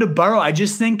comes down to Burrow. I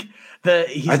just think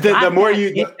the more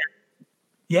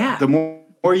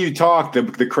you talk,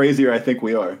 the crazier I think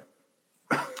we are.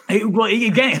 Well,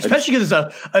 again, especially because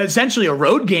it's essentially a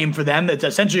road game for them. It's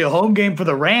essentially a home game for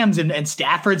the Rams, and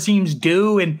Stafford seems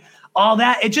due and all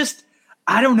that. It just,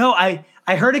 I don't know. I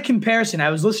heard a comparison. I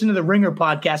was listening to the Ringer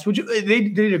podcast, which they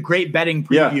did a great betting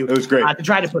preview. Yeah, it was great. To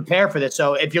try to prepare for this.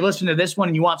 So if you're listening to this one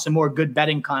and you want some more good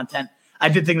betting content, I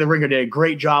did think the Ringer did a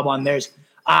great job on theirs.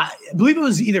 I believe it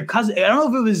was either I don't know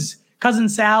if it was Cousin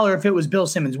Sal or if it was Bill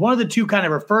Simmons. One of the two kind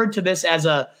of referred to this as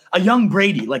a young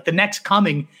Brady, like the next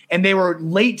coming. And they were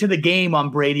late to the game on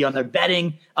Brady, on their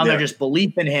betting, on their just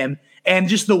belief in him. And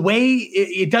just the way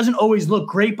it doesn't always look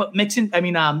great, but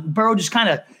Burrow just kind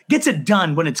of gets it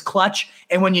done when it's clutch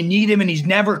and when you need him. And he's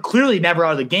clearly never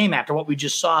out of the game after what we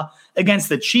just saw against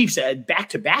the Chiefs at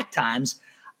back-to-back times.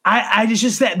 I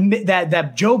just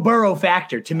that Joe Burrow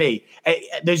factor to me.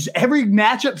 There's every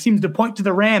matchup seems to point to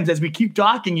the Rams as we keep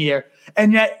talking here,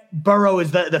 and yet Burrow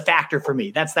is the factor for me.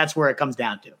 That's where it comes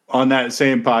down to. On that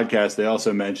same podcast, they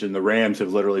also mentioned the Rams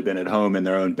have literally been at home in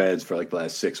their own beds for like the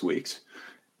last 6 weeks.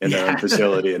 in their own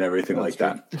facility and everything like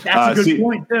that. That's a good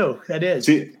point too. That is.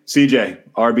 CJ,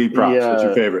 RB props. What's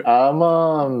your favorite?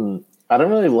 I don't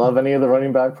really love any of the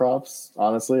running back props,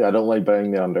 honestly. I don't like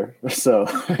betting the under. So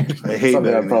I hate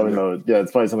something I betting probably the under. know. Yeah,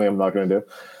 it's probably something I'm not going to do.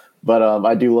 But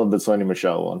I do love the Sony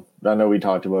Michel one. I know we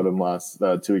talked about him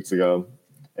 2 weeks ago.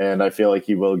 And I feel like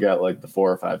he will get like the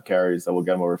 4 or 5 carries that will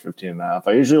get him over 15.5.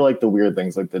 I usually like the weird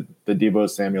things like the Deebo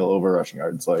Samuel over rushing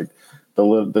yards, like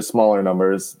the smaller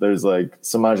numbers. There's like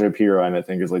Samaje Perine, I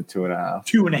think, is like 2.5.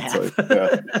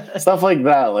 2.5. Like, stuff like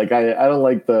that. Like I don't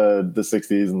like the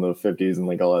 60s and the 50s and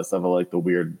like all that stuff. I like the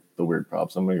weird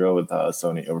props. I'm gonna go with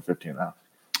Sony over 15.5.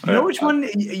 You know which one?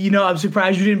 I'm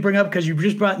surprised you didn't bring up because you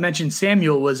just mentioned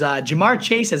Samuel was Jamar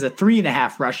Chase has a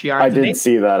 3.5 rush yards. I did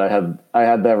see that. I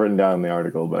had that written down in the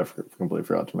article, but I completely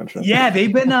forgot to mention it. Yeah,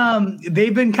 they've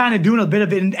been kind of doing a bit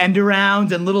of end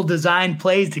arounds and little design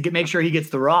plays to make sure he gets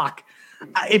the rock.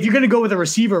 If you're going to go with a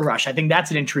receiver rush, I think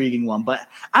that's an intriguing one. But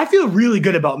I feel really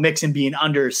good about Mixon being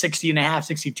under 60.5,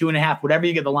 62.5, whatever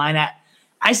you get the line at.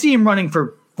 I see him running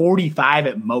for 45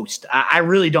 at most. I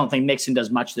really don't think Mixon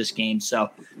does much this game. So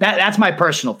that's my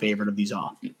personal favorite of these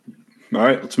all. All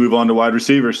right, let's move on to wide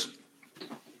receivers.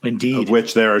 Indeed. Of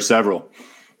which there are several.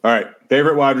 All right,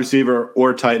 favorite wide receiver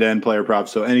or tight end player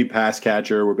props. So any pass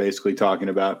catcher we're basically talking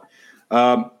about.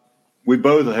 We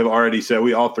both have already said,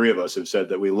 all three of us have said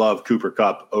that we love Cooper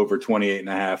Kupp over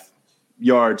 28.5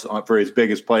 yards for his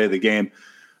biggest play of the game.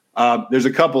 There's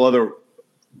a couple other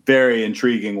very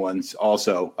intriguing ones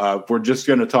also. If we're just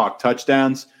going to talk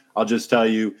touchdowns, I'll just tell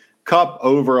you Kupp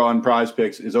over on Prize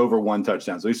Picks is over 1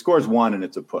 touchdown. So he scores 1 and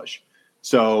it's a push.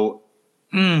 So,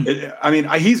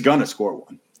 he's going to score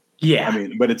 1. Yeah.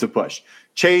 But it's a push.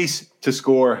 Chase to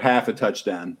score half a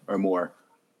touchdown or more.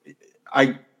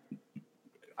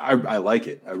 I like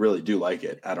it. I really do like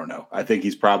it. I don't know. I think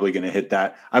he's probably going to hit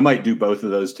that. I might do both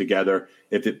of those together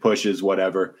if it pushes,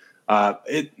 whatever. I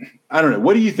don't know.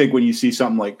 What do you think when you see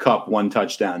something like Kupp 1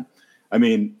 touchdown?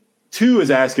 2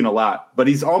 is asking a lot, but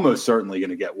he's almost certainly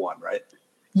going to get 1, right?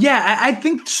 Yeah, I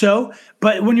think so.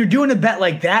 But when you're doing a bet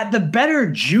like that, the better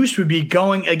juice would be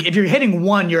going. Like, if you're hitting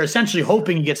 1, you're essentially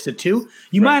hoping he gets to 2.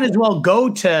 You might as well go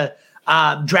to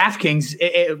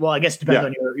DraftKings. Well, I guess it depends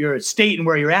on your state and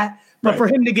where you're at. But for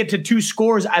him to get to 2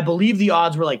 scores, I believe the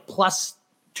odds were like plus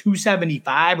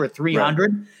 275 or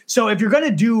 300. Right. So if you're going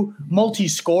to do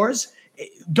multi-scores,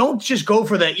 don't just go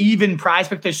for the even prize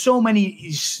pick. There's so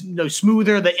many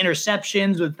smoother, the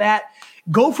interceptions with that.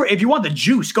 If you want the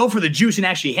juice, go for the juice and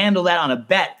actually handle that on a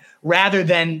bet rather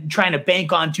than trying to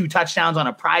bank on 2 touchdowns on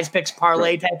a prize picks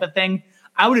parlay type of thing.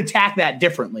 I would attack that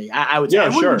differently. I would say I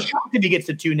wouldn't be shocked if he gets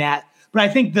to 2 nat. But I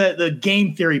think the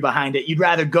game theory behind it, you'd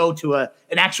rather go to an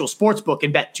actual sports book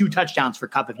and bet 2 touchdowns for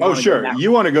Kupp.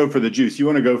 You want to go for the juice. You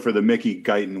want to go for the Mickey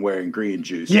Guyton wearing green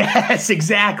juice. Yes,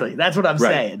 exactly. That's what I'm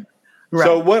saying. Right.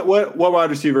 So what wide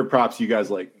receiver props you guys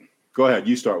like? Go ahead.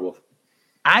 You start, Wolf.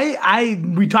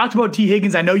 We talked about T.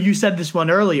 Higgins. I know you said this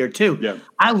one earlier too. Yeah.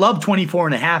 I love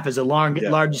 24.5 as a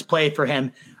largest play for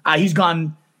him. He's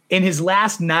gone in his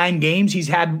last 9 games. He's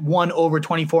had 1 over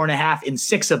 24.5 in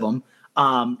 6 of them.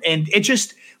 And it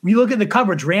just, we look at the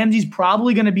coverage. Ramsey's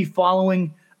probably going to be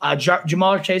following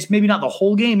Jamar Chase, maybe not the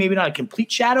whole game, maybe not a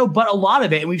complete shadow, but a lot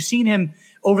of it. And we've seen him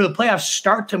over the playoffs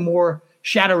start to more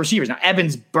shadow receivers. Now,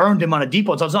 Evans burned him on a deep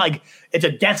one, so it's not like it's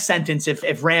a death sentence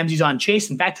if Ramsey's on Chase.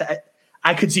 In fact,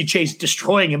 I could see Chase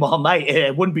destroying him all night. I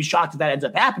wouldn't be shocked if that ends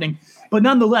up happening. But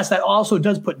nonetheless, that also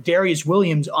does put Darius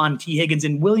Williams on T. Higgins,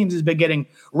 and Williams has been getting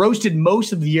roasted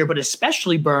most of the year, but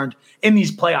especially burned in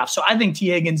these playoffs. So I think T.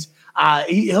 Higgins,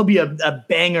 he'll be a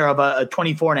banger of a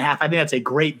 24.5. I think that's a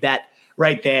great bet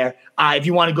right there. If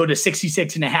you want to go to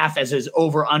 66.5 as his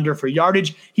over-under for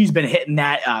yardage, he's been hitting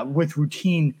that with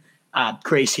routine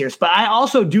grace here. But I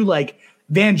also do like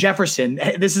Van Jefferson.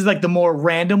 This is like the more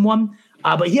random one,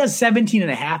 but he has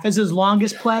 17.5 as his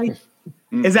longest play.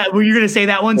 Is that were you going to say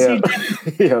that one? Yeah.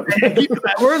 Yeah.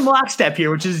 We're in lockstep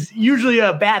here, which is usually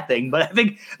a bad thing. But I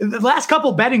think the last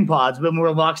couple betting pods when we're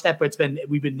in lockstep, we've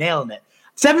been nailing it.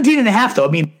 17.5 though.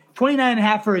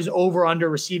 29.5 for his over/under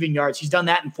receiving yards. He's done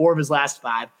that in 4 of his last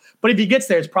 5. But if he gets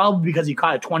there, it's probably because he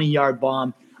caught a 20-yard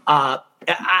bomb. I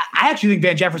actually think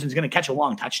Van Jefferson's going to catch a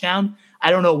long touchdown.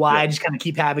 I don't know why. I just kind of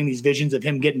keep having these visions of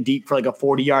him getting deep for like a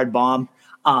 40-yard bomb.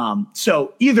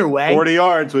 So either way, 40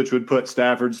 yards, which would put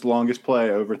Stafford's longest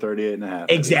play over 38.5.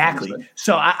 Exactly.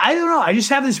 So I don't know. I just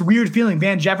have this weird feeling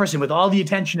Van Jefferson, with all the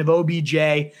attention of OBJ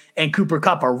and Cooper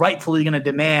Kupp, are rightfully going to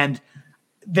demand.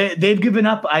 They've given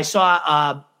up. I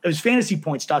saw it was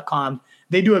fantasypoints.com.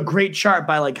 They do a great chart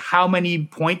by like how many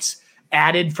points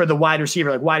added for the wide receiver,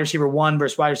 like wide receiver 1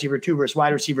 versus wide receiver 2 versus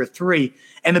wide receiver 3.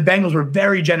 And the Bengals were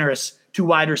very generous to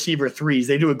wide receiver threes.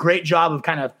 They do a great job of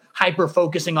kind of hyper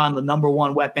focusing on the number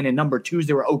one weapon, and number twos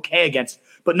they were okay against,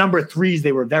 but number threes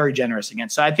they were very generous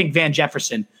against. So I think Van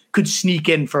Jefferson could sneak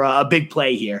in for a big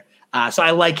play here. So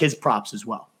I like his props as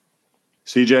well.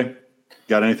 CJ,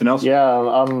 got anything else? Yeah,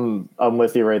 I'm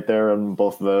with you right there on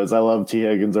both of those. I love T.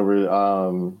 Higgins over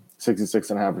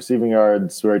 66.5 receiving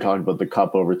yards. We already talked about the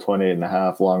Cup over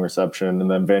 28.5 long reception, and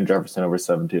then Van Jefferson over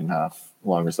 17.5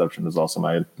 long reception is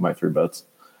also my 3 bets.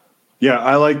 Yeah,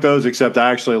 I like those, except I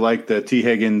actually like the T.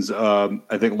 Higgins,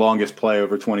 I think, longest play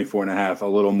over 24.5, a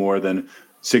little more than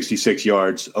 66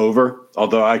 yards over,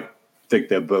 although I think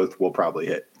they both will probably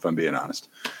hit, if I'm being honest.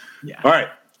 Yeah. All right,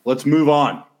 let's move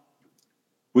on.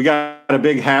 We got a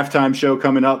big halftime show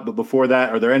coming up, but before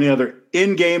that, are there any other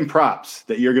in-game props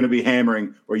that you're going to be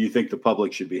hammering or you think the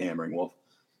public should be hammering, Wolf?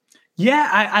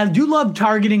 Yeah, I do love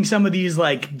targeting some of these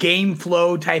like game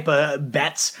flow type of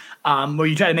bets where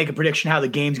you try to make a prediction how the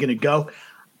game's going to go.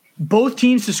 Both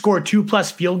teams to score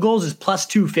 2+ field goals is plus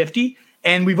 250.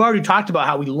 And we've already talked about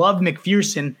how we love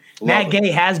McPherson. Matt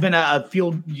Gay has been a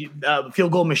field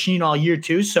goal machine all year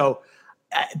too. So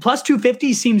plus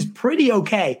 250 seems pretty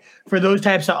okay for those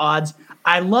types of odds.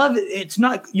 I love it's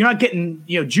not you're not getting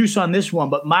juice on this one,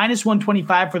 but minus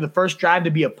 125 for the first drive to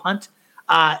be a punt.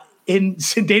 In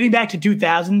dating back to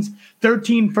 2000s,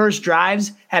 13 first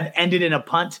drives have ended in a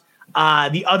punt.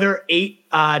 The other 8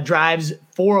 drives,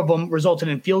 4 of them resulted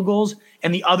in field goals,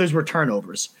 and the others were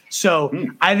turnovers. So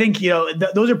I think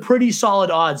those are pretty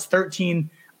solid odds. 13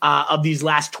 of these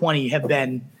last 20 have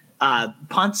been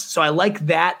punts. So I like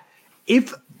that.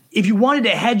 If you wanted to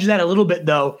hedge that a little bit,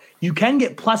 though, you can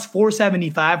get plus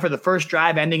 475 for the first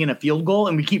drive ending in a field goal.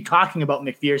 And we keep talking about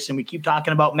McPherson. We keep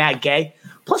talking about Matt Gay.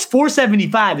 Plus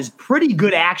 475 is pretty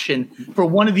good action for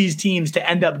one of these teams to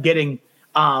end up getting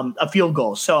a field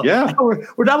goal. So yeah,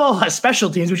 we're talking about special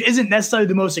teams, which isn't necessarily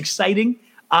the most exciting,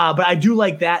 but I do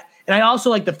like that. And I also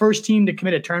like the first team to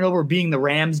commit a turnover being the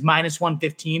Rams, minus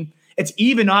 115. It's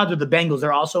even odds with the Bengals.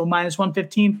 They're also minus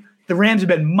 115. The Rams have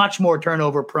been much more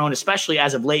turnover prone, especially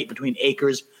as of late between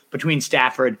Akers, between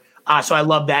Stafford. So I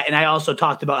love that. And I also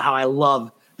talked about how I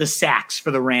love the sacks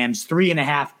for the Rams,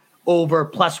 3.5 over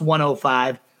plus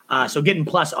 105. So getting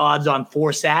plus odds on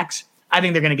 4 sacks. I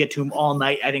think they're going to get to them all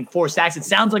night. I think 4 sacks, it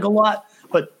sounds like a lot,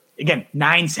 but again,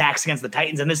 9 sacks against the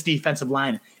Titans, and this defensive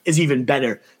line is even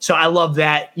better. So I love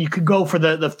that. You could go for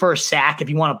the first sack if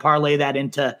you want to parlay that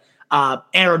into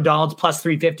Aaron Donald's plus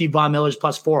 350, Von Miller's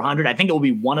plus 400. I think it will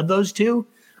be one of those two.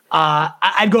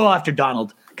 I'd go after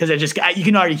Donald because you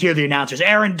can already hear the announcers.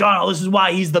 Aaron Donald, this is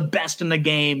why he's the best in the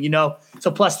game,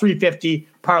 So plus 350,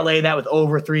 parlay that with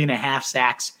over 3.5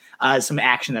 sacks. Some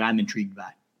action that I'm intrigued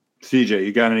by. CJ,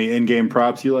 you got any in-game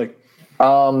props you like?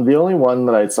 The only one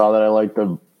that I saw that I liked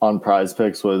on Prize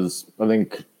Picks was I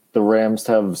think the Rams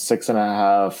to have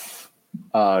 6.5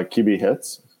 QB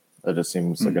hits. That just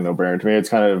seems like a no-brainer to me. It's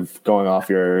kind of going off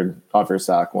your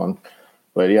sack one.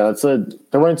 But yeah,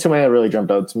 there weren't too many that really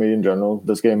jumped out to me in general.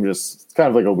 This game it's kind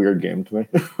of like a weird game to me.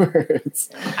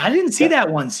 I didn't see that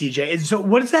one, CJ. So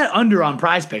what is that under on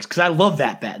Prize Picks? Because I love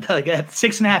that bet. Like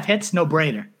 6.5 hits,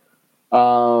 no-brainer.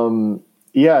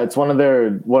 Yeah, it's one of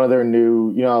their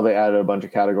new. How they added a bunch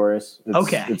of categories.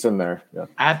 It's in there. Yeah,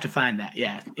 I have to find that.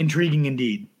 Yeah, intriguing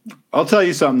indeed. I'll tell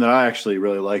you something that I actually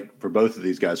really like for both of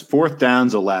these guys. 4th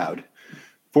downs allowed.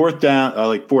 4th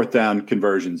down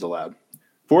conversions allowed.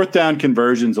 4th down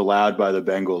conversions allowed by the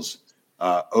Bengals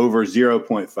over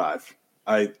 0.5.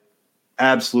 I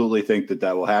absolutely think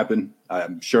that will happen.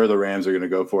 I'm sure the Rams are going to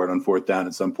go for it on 4th down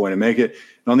at some point and make it.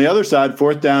 And on the other side,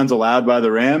 4th downs allowed by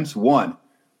the Rams, 1.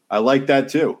 I like that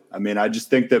too. I mean, I just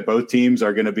think that both teams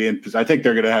are going to be I think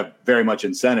they're going to have very much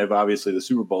incentive. Obviously, the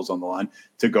Super Bowl's on the line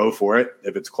to go for it.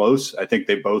 If it's close, I think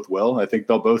they both will. I think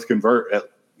they'll both convert at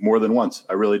more than once.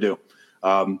 I really do.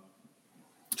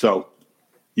 So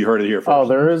you heard it here first. Oh,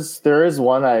 there is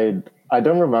one I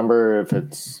don't remember if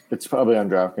it's probably on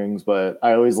DraftKings, but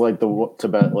I always like to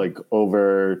bet like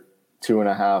over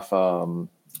 2.5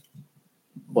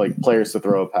 like players to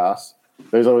throw a pass.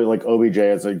 There's always like OBJ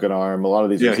has a good arm. A lot of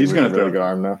these he's going to throw a good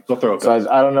arm now. He'll throw a pass. So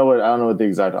I don't know what the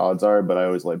exact odds are, but I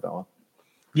always like that one.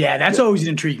 Yeah, that's always an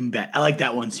intriguing bet. I like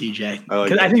that one, CJ.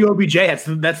 Because I think OBJ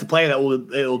that's the player that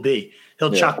it will be.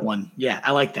 He'll chuck one. Yeah,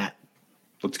 I like that.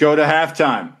 Let's go to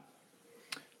halftime.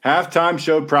 Halftime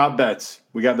show prop bets.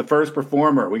 We got the first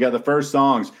performer. We got the first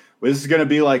songs. This is going to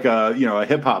be like a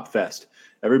hip hop fest.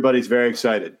 Everybody's very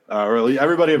excited, or at least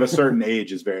everybody of a certain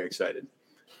age is very excited.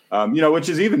 Which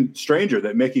is even stranger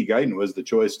that Mickey Guyton was the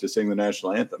choice to sing the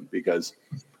national anthem, because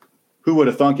who would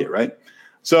have thunk it, right?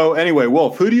 So anyway,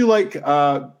 Wolf, who do you like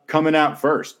coming out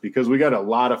first? Because we got a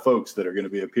lot of folks that are going to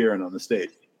be appearing on the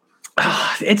stage.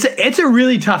 It's a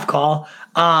really tough call.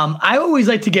 I always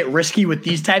like to get risky with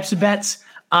these types of bets.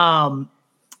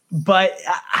 But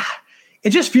it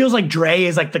just feels like Dre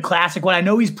is like the classic one. I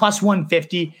know he's plus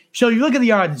 150. So you look at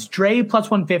the odds, Dre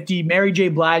plus 150, Mary J.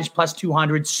 Blige plus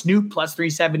 200, Snoop plus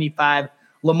 375,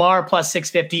 Lamar plus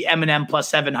 650, Eminem plus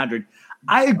 700.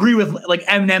 I agree with like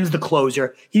Eminem's the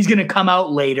closer. He's going to come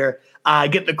out later,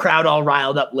 get the crowd all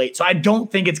riled up late. So I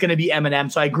don't think it's going to be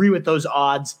Eminem. So I agree with those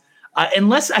odds.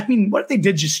 Unless, I mean, what if they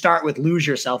did just start with Lose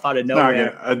Yourself out of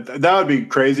nowhere? That would be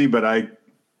crazy, but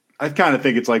I kind of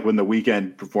think it's like when The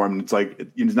Weeknd performed, it's like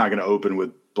he's not going to open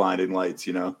with Blinding Lights,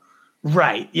 you know?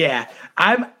 Right, yeah.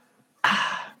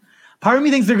 Part of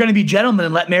me thinks they're going to be gentlemen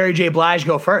and let Mary J. Blige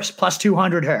go first, plus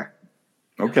 200 her.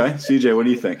 Okay. CJ, what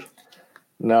do you think?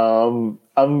 No,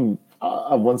 I'm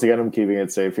once again, I'm keeping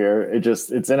it safe here. It's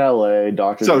in LA,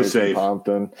 Dr. So Dre's in safe.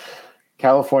 Compton.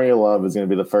 California Love is going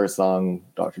to be the first song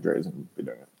Dr. Dre is going to be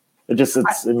doing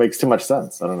it. It makes too much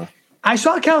sense. I don't know. I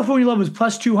saw California Love was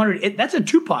plus 200. That's a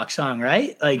Tupac song,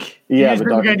 right? Like, Yeah, you but guys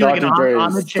remember Dr. like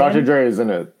on the chain? Dr. Dre is in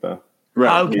it though.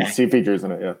 Right. Okay. He features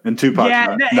in it, yeah. And Tupac's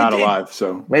Yeah, not alive,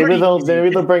 so Maybe they'll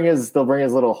bring easy. his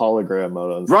little hologram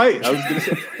mode on. right. I was going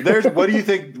to say, what do you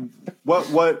think?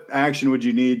 What action would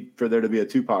you need for there to be a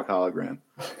Tupac hologram?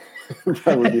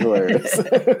 That would be hilarious.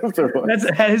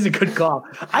 That is a good call.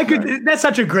 That's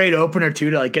such a great opener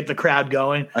too to like get the crowd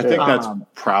going. I think that's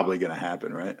probably going to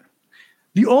happen, right?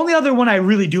 The only other one I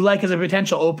really do like as a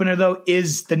potential opener though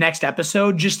is the next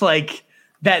episode. Just like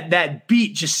that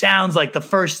beat just sounds like the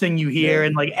first thing you hear,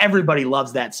 and like everybody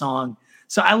loves that song.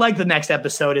 So I like the next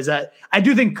episode. I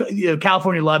do think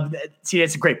California Love. See,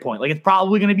 that's a great point. Like it's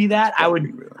probably going to be that.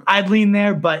 I'd lean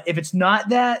there, but if it's not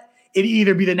that, it'd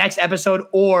either be the next episode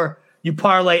or you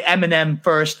parlay Eminem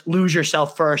first, Lose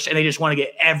Yourself first, and they just want to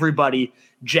get everybody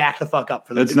jacked the fuck up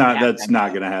for the. That's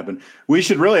not going to happen. We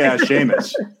should really ask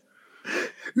Seamus.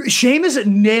 Seamus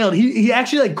nailed. He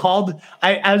actually like called.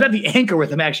 I was at the Anchor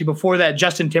with him actually before that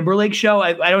Justin Timberlake show.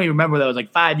 I don't even remember that. It was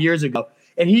like 5 years ago,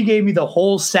 and he gave me the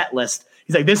whole set list.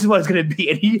 He's like, "This is what it's going to be,"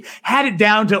 and he had it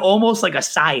down to almost like a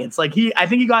science. Like I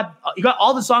think he got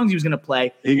all the songs he was going to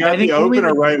play. He got the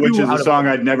opener right, which is a song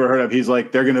I'd never heard of. He's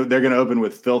like, they're gonna open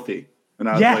with Filthy, and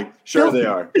I was like, sure Filthy. they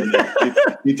are. And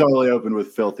he totally opened with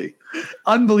Filthy.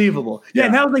 Unbelievable. Yeah,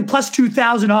 and that was like plus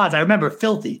 2,000 odds. I remember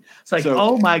Filthy. It's like,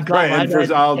 oh my god. Right,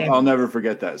 and I'll never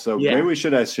forget that. So maybe we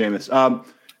should ask Seamus.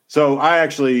 So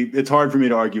it's hard for me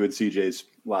to argue with CJ's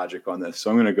logic on this.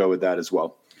 So I'm going to go with that as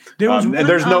well. And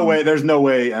there's no way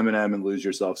Eminem and Lose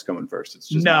Yourself's coming first. It's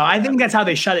just no. I think that's how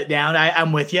they shut it down.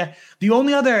 I'm with you. The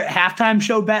only other halftime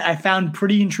show bet I found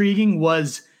pretty intriguing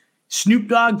was Snoop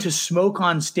Dogg to smoke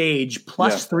on stage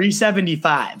plus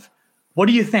 375. What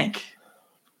do you think?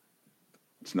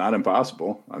 It's not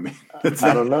impossible. I mean,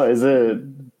 I don't know.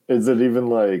 Is it even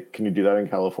like? Can you do that in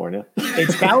California?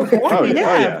 It's California.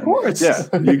 Yeah, of course. Yeah,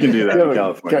 you can do that in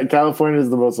California. California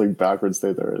is the most like backward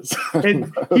state there is.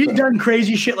 And he's done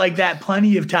crazy shit like that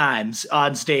plenty of times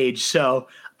on stage. So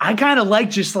I kind of like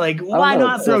just like why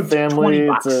not throw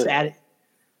 $20 at it?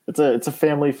 It's a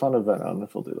family fun event. I don't know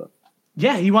if he'll do that.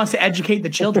 Yeah, he wants to educate the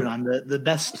children on the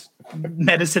best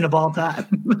medicine of all time.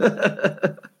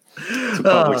 It's a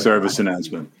public service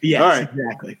announcement. Yes, all right.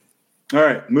 Exactly. All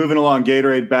right, moving along.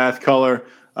 Gatorade Bath color,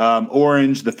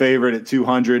 orange, the favorite at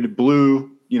 200. Blue,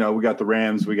 we got the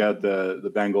Rams, we got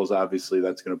the Bengals. Obviously,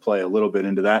 that's going to play a little bit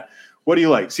into that. What do you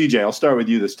like, CJ? I'll start with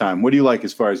you this time. What do you like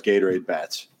as far as Gatorade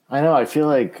bats? I know. I feel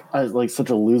like I'm like such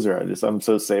a loser. I'm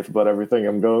so safe about everything.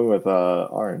 I'm going with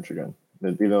orange again,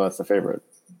 even though that's the favorite.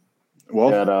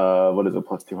 Well, at what is it,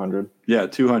 plus 200? Yeah,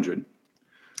 200.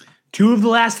 2 of the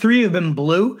last 3 have been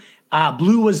blue.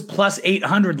 Blue was plus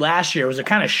 800 last year. It was a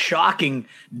kind of shocking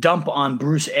dump on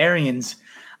Bruce Arians.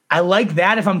 I like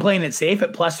that if I'm playing it safe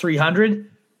at plus 300,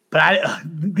 but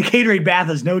the Gatorade Bath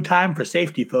has no time for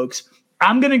safety, folks.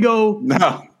 I'm gonna go.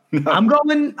 No. I'm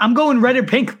going red or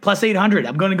pink plus 800.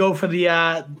 I'm going to go for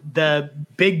the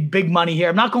big money here.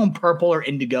 I'm not going purple or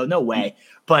indigo. No way.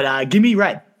 But give me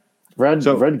red. Red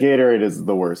Gatorade is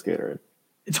the worst Gatorade.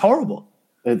 It's horrible.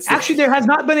 Actually, there has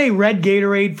not been a red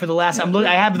Gatorade for the last.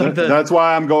 I have the. That's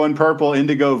why I'm going purple,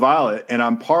 indigo, violet, and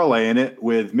I'm parlaying it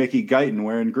with Mickey Guyton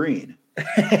wearing green.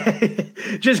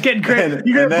 Just getting crazy.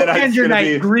 You're going to end your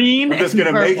night green. I'm just going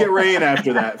to make it rain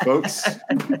after that, folks.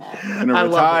 I'm going to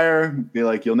retire. Be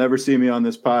like, you'll never see me on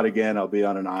this pod again. I'll be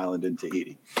on an island in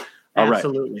Tahiti. All right.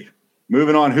 Absolutely.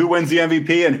 Moving on. Who wins the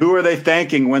MVP and who are they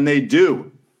thanking when they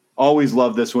do? Always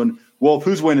love this one. Wolf,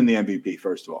 who's winning the MVP,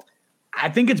 first of all? I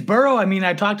think it's Burrow. I mean,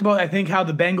 I talked about, I think, how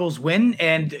the Bengals win,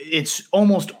 and it's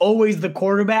almost always the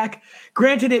quarterback.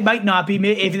 Granted, it might not be.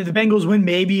 If the Bengals win,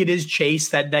 maybe it is Chase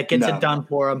that gets it done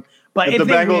for them. But if the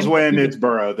Bengals win, it's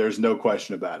Burrow. There's no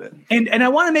question about it. And I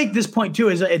want to make this point, too,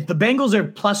 is if the Bengals are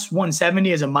plus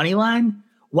 170 as a money line,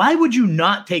 why would you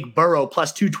not take Burrow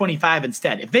plus 225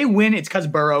 instead? If they win, it's because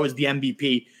Burrow is the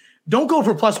MVP. Don't go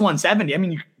for plus 170. I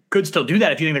mean, you could still do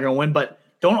that if you think they're going to win, but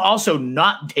don't also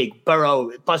not take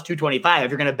Burrow plus 225 if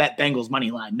you're going to bet Bengals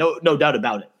money line. No doubt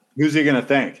about it. Who's he going to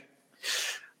think?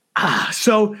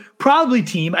 So probably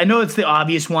team. I know it's the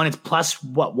obvious one. It's plus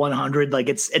 100. Like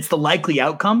it's the likely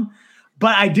outcome.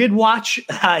 But I did watch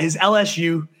his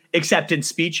LSU acceptance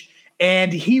speech,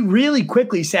 and he really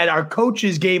quickly said our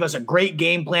coaches gave us a great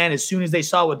game plan as soon as they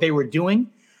saw what they were doing,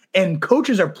 and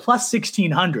coaches are plus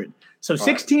 1,600. So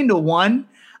 16-1.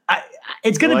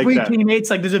 It's going to breed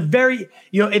teammates. Like there's a very,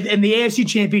 in the AFC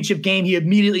Championship game, he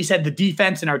immediately said the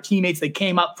defense and our teammates, they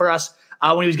came up for us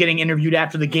when he was getting interviewed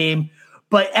after the game.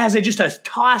 But as a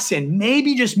toss in,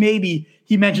 maybe, just maybe,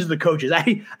 he mentions the coaches.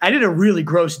 I did a really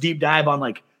gross deep dive on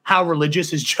like how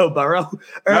religious is Joe Burrow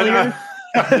earlier.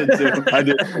 I did. I'm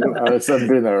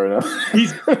doing that right now.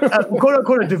 He's quote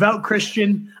unquote a devout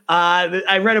Christian.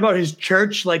 I read about his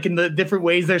church, like in the different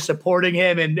ways they're supporting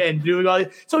him and doing all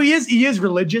this. So he is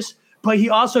religious, but he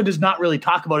also does not really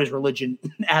talk about his religion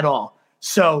at all.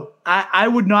 So I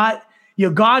would not,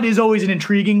 God is always an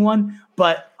intriguing one,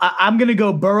 but I'm going to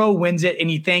go Burrow wins it and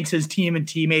he thanks his team and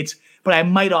teammates. But I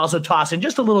might also toss in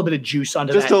just a little bit of juice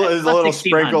onto just that. Just a little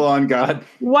sprinkle on God.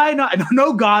 Why not?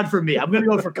 No God for me. I'm going to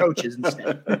go for coaches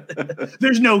instead.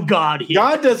 There's no God here.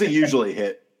 God doesn't usually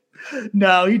hit.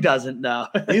 No, he doesn't. No,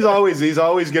 he's always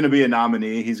going to be a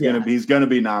nominee. He's going to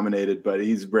be nominated, but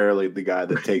he's rarely the guy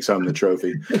that takes home the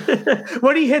trophy.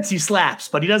 When he hits, he slaps,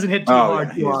 but he doesn't hit too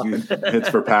hard. He hits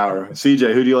for power.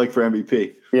 CJ, who do you like for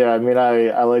MVP? Yeah, I mean,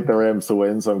 I like the Rams to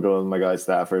win, so I'm going with my guy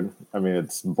Stafford. I mean,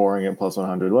 it's boring at plus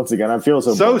 100. Once again, I feel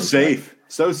so safe.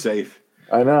 So safe.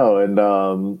 I know,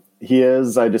 and he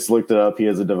is. I just looked it up. He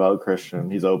is a devout Christian.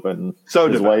 He's open.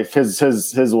 So his wife,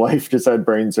 his wife just had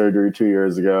brain surgery 2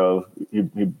 years ago. He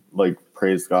like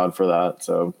praised God for that.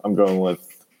 So I'm going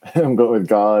with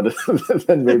God,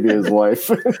 then maybe his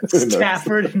wife.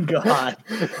 Stafford and God.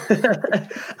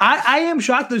 I am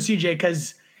shocked though, CJ,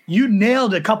 because you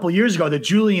nailed a couple years ago the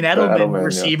Julian Edelman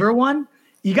receiver one.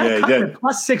 You got Cup at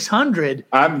plus 600.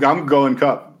 I'm going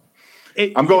Cup.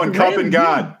 I'm going Cup and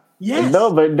God. Yes.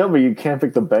 No, but you can't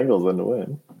pick the Bengals then to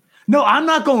win. No, I'm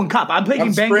not going Cup. I'm picking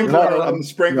Bengals. I'm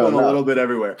sprinkling a little bit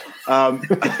everywhere. Cup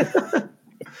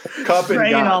Spraying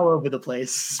and God all over the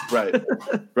place. Right.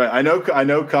 I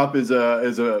know Cup is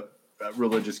a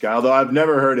religious guy, although I've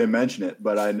never heard him mention it.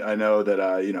 But I know that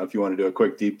if you want to do a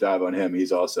quick deep dive on him,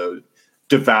 he's also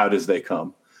devout as they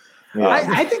come. Yeah.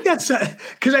 I think that's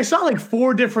because I saw like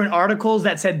 4 different articles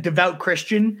that said devout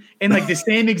Christian in like the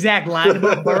same exact line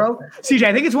about Burrow. CJ,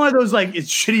 I think it's one of those like it's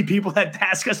shitty people that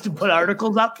ask us to put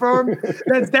articles up for him.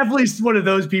 That's definitely one of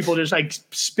those people just like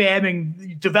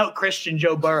spamming devout Christian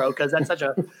Joe Burrow because that's such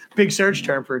a big search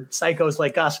term for psychos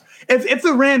like us. If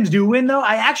the Rams do win though,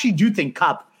 I actually do think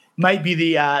Cup might be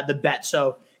the bet.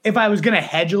 So if I was going to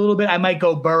hedge a little bit, I might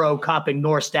go Burrow, Cup,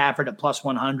 ignore Stafford at plus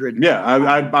 100. Yeah,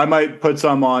 I might put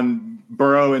some on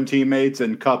Burrow and teammates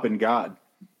and Cup and God.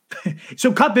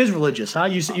 So Cup is religious, huh?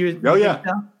 You yeah.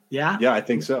 So? Yeah? Yeah, I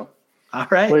think so. All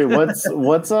right. Wait,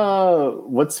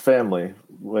 what's family?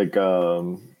 Like, let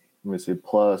me see,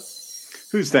 plus...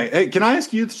 Who's saying? Hey, can I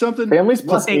ask you something? Family's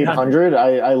plus 800.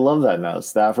 I love that now.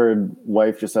 Stafford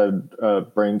wife just had a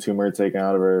brain tumor taken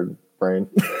out of her brain.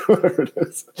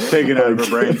 Taken out of her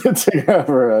brain. Taken out of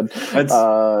her head. That's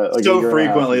so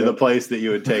frequently the place that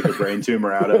you would take a brain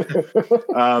tumor out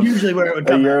of. Usually where it would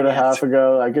come a year and a half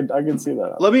ago. I could see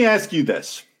that. Let me ask you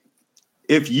this.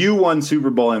 If you won Super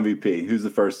Bowl MVP, who's the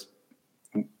first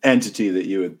entity that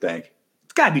you would think?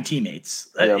 It's got to be teammates.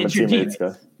 Yeah, it's your teammates.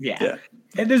 Yeah.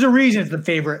 And there's a reason it's the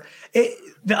favorite.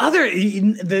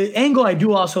 The angle I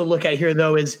do also look at here,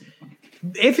 though, is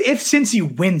if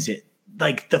Cincy wins it,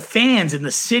 like the fans in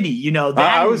the city, that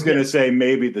I was going to say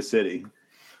maybe the city.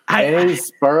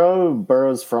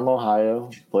 Burrow's from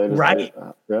Ohio. Right.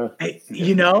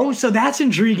 Yeah. So that's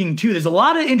intriguing, too. There's a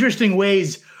lot of interesting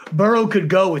ways Burrow could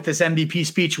go with this MVP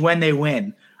speech when they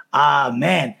win.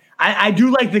 Man. I do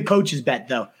like the coach's bet,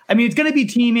 though. I mean, it's going to be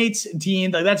teammates,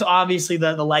 team. Like, that's obviously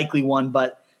the likely one.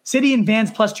 But City and fans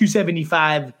plus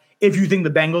 275, if you think the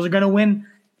Bengals are going to win,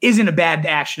 isn't a bad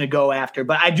action to go after.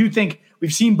 But I do think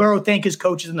we've seen Burrow thank his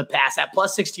coaches in the past. That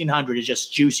plus 1,600 is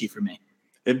just juicy for me.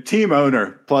 If team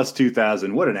owner plus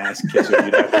 2,000, what an ass kisser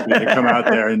you'd have to be to come out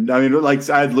there. And I mean, like,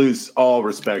 I'd lose all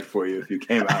respect for you if you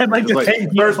came out. I'd like to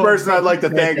thank you. First person I'd like to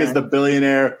thank is the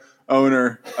billionaire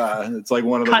owner. It's like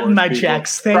one of the Cutting worst my people.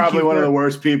 checks. Thank Probably you one of for- the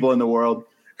worst people in the world.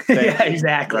 Yeah,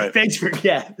 exactly. Right. Thanks for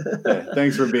Yeah,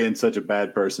 thanks for being such a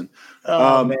bad person.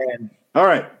 Oh man. All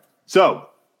right. So,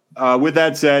 with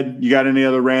that said, you got any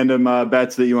other random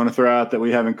bets that you want to throw out that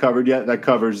we haven't covered yet? That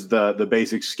covers the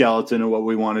basic skeleton of what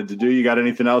we wanted to do. You got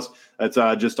anything else that's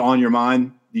just on your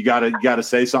mind? You gotta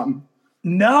say something.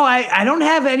 No, I don't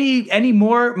have any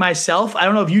more myself. I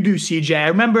don't know if you do, CJ. I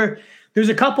remember there's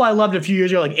a couple I loved a few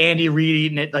years ago, like Andy Reid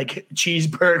eating it like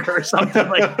cheeseburger or something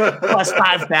like plus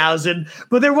 5,000.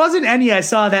 But there wasn't any I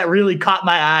saw that really caught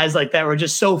my eyes, like that were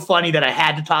just so funny that I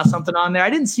had to toss something on there. I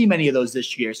didn't see many of those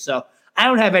this year, so I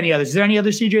don't have any others. Is there any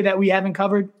other, CJ, that we haven't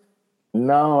covered?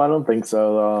 No, I don't think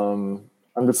so.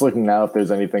 I'm just looking now if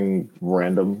there's anything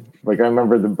random. Like I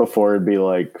remember before it'd be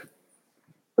like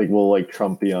will like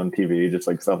Trump be on TV, just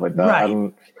like stuff like that.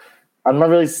 Right. I'm not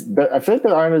really. I feel like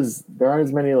there aren't as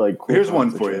many like. Cool Here's one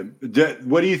for you.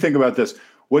 What do you think about this?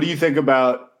 What do you think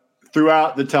about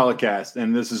throughout the telecast?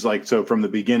 And this is like so from the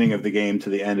beginning of the game to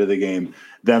the end of the game,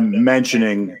 them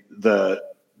mentioning the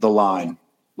line,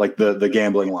 like the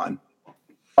gambling line.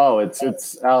 Oh,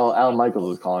 it's Al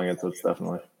Michaels is calling it, so it's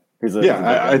definitely.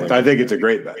 I think it's a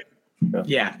great bet.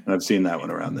 Yeah. And I've seen that one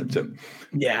around there too.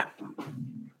 Yeah.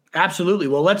 Absolutely.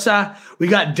 Well, let's we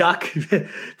got Duck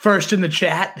first in the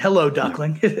chat. Hello,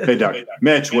 Duckling. Hey, Duck.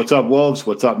 Mitch, what's up, Wolves?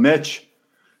 What's up, Mitch?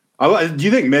 Do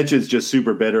you think Mitch is just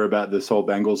super bitter about this whole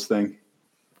Bengals thing?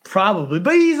 Probably,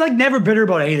 but he's like never bitter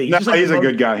about anything. No, he's a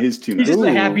good guy. He's too nice. He's just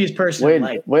the happiest person in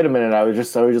life. Wait a minute. I was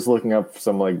just looking up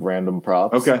some like random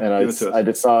props. Okay. And I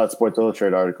just saw a Sports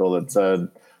Illustrated article that said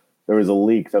there was a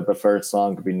leak that the first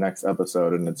song could be next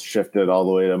episode, and it's shifted all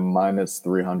the way to minus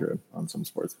 300 on some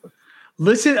sportsbook.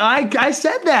 Listen, I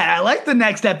said that. I like the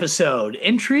next episode.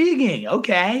 Intriguing.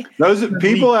 Okay. Those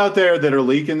people out there that are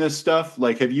leaking this stuff,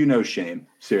 like, have you no shame?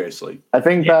 Seriously. I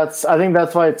think that's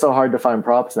why it's so hard to find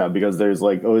props now, because there's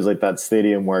like always like that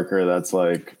stadium worker that's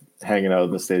like hanging out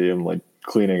in the stadium like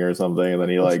cleaning or something, and then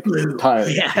he like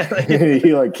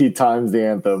he times the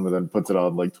anthem and then puts it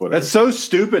on like Twitter. That's so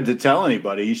stupid to tell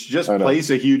anybody. You should just place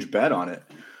a huge bet on it.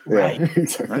 Right. Yeah,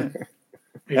 exactly. Right.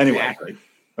 Anyway. Exactly.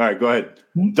 All right, go ahead.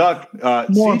 Duck,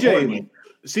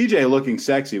 CJ looking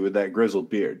sexy with that grizzled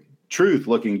beard. Truth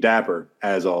looking dapper,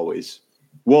 as always.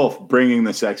 Wolf bringing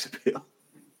the sex appeal.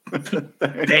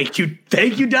 Thank you,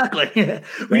 Duckling.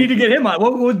 We need to get him on.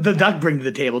 What would the Duck bring to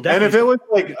the table? Definitely. And if it was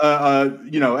like,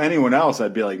 anyone else,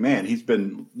 I'd be like, man, he's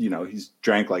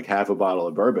drank like half a bottle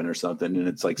of bourbon or something, and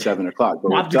it's like 7 o'clock.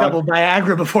 Popped a couple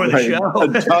Viagra before the show.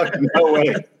 Duck, no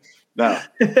way. No.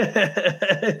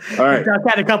 All right. Duck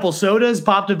had a couple sodas,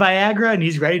 popped a Viagra, and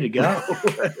he's ready to go.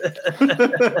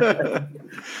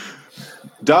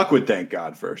 Duck would thank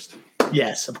God first.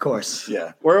 Yes, of course.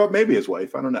 Yeah. Or maybe his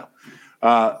wife. I don't know.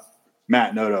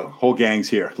 Matt, Noto, whole gang's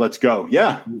here. Let's go.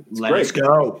 Yeah. Let's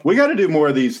go. We got to do more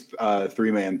of these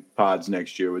 3-man pods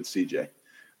next year with CJ.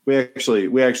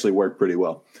 We actually work pretty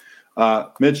well.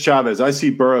 Mitch Chavez, I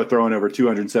see Burrow throwing over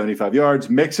 275 yards.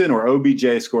 Mixon or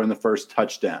OBJ scoring the first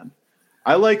touchdown.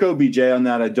 I like OBJ on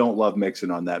that. I don't love Mixon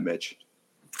on that, Mitch.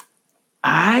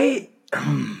 I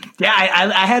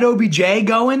had OBJ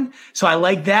going, so I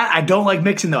like that. I don't like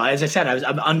Mixon, though. As I said,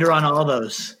 I'm under on all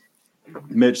those.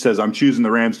 Mitch says, I'm choosing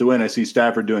the Rams to win. I see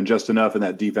Stafford doing just enough and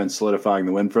that defense solidifying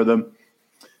the win for them.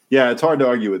 Yeah, it's hard to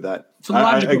argue with that.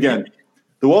 Again,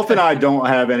 the Wolf and I don't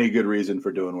have any good reason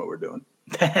for doing what we're doing.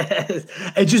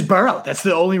 It's just Burrow. That's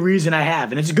the only reason I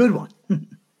have, and it's a good one.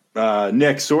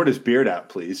 Nick, sort his beard out,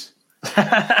 please.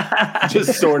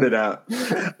 Just sort it out.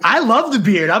 I love the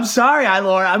beard. I'm sorry,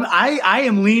 I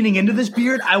am leaning into this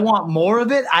beard. I want more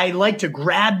of it. I like to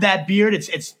grab that beard.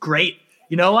 It's great.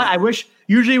 You know what? I wish.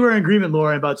 Usually we're in agreement,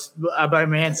 Lauren, about my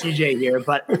man CJ here,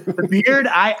 but the beard,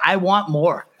 I want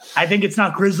more. I think it's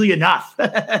not grizzly enough.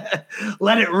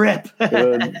 Let it rip.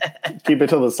 Keep it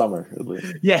till the summer, at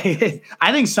least. Yeah,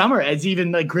 I think summer it's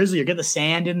even like grizzlier. Get the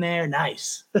sand in there,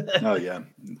 nice. Oh yeah,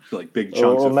 like big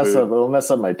chunks of food. It'll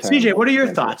mess up my tan. CJ, what are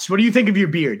your thoughts? What do you think of your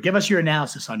beard? Give us your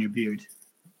analysis on your beard.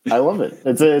 I love it.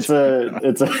 It's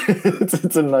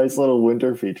a nice little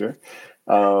winter feature.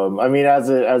 I mean, as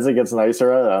it gets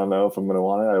nicer, I don't know if I'm gonna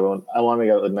want it. I want to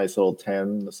get a nice little tan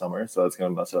in the summer, so that's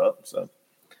gonna mess it up. So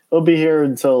it'll be here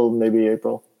until maybe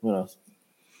April. Who knows?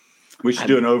 We should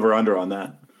do an over/under on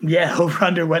that. Yeah,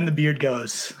 over/under when the beard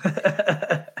goes. All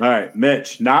right,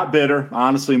 Mitch, not bitter.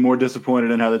 Honestly, more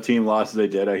disappointed in how the team lost as they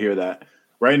did. I hear that.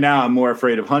 Right now, I'm more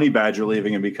afraid of Honey Badger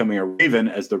leaving and becoming a Raven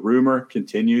as the rumor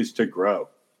continues to grow.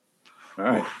 All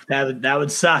right. That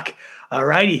would suck. All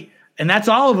righty. And that's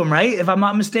all of them, right? If I'm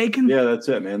not mistaken. Yeah, that's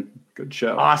it, man. Good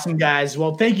show. Awesome, guys.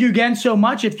 Well, thank you again so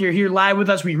much. If you're here live with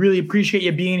us, we really appreciate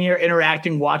you being here,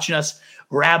 interacting, watching us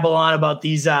rabble on about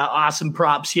these awesome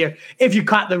props here. If you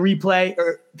caught the replay,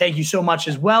 thank you so much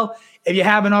as well. If you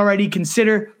haven't already,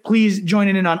 consider please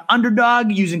joining in on Underdog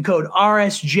using code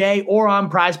RSJ or on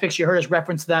Prize Picks. You heard us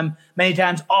reference them many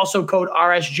times. Also, code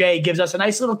RSJ gives us a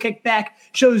nice little kickback,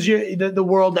 shows you the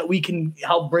world that we can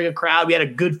help bring a crowd. We had a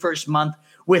good first month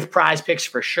with Prize Picks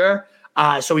for sure.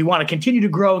 So we want to continue to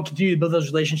grow and continue to build those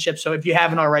relationships. So if you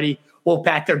haven't already,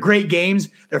 Wolfpack, they're great games.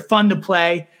 They're fun to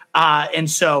play. And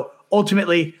so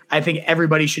ultimately, I think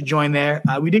everybody should join there.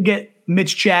 We did get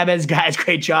Mitch Chavez, guys.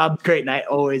 Great job. Great night.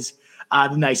 Always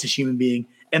the nicest human being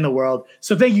in the world.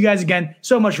 So thank you guys again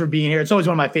so much for being here. It's always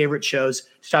one of my favorite shows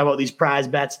to talk about these prize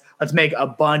bets. Let's make a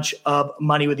bunch of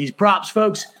money with these props,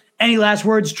 folks. Any last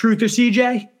words, Truth or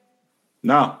CJ?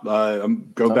 No,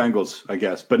 go Bengals, I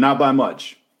guess, but not by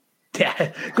much.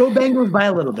 Yeah, go Bengals by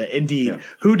a little bit, indeed. Yeah.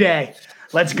 Who day?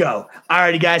 Let's go. All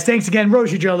righty, guys. Thanks again.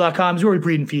 RotoJournal.com is where we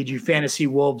breed and feed you fantasy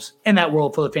wolves in that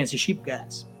world full of fantasy sheep,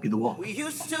 guys. Be the wolf. We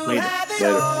used to Later. have it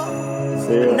Later. all.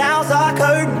 See ya. Now's our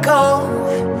curtain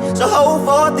call. So hold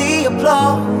for the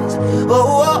applause. Oh,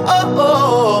 oh, oh,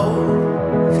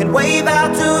 oh. And wave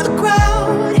out to the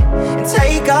crowd and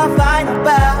take our final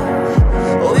bow.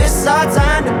 Oh, it's our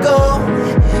time to go.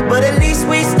 But at least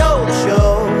we stole the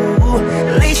show.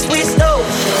 At least we stole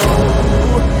the show.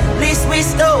 At least we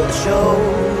stole the show.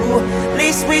 At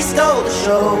least we stole the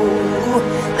show.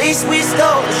 At least we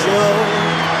stole the show.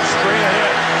 Straight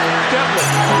ahead.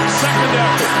 Devlin, second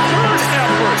effort, third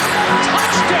effort,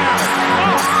 touchdown.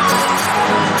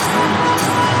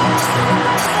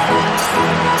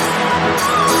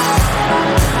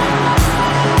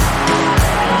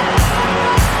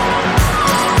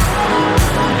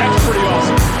 That's pretty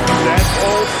awesome. That's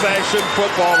old-fashioned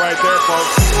football right there,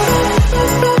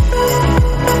 folks.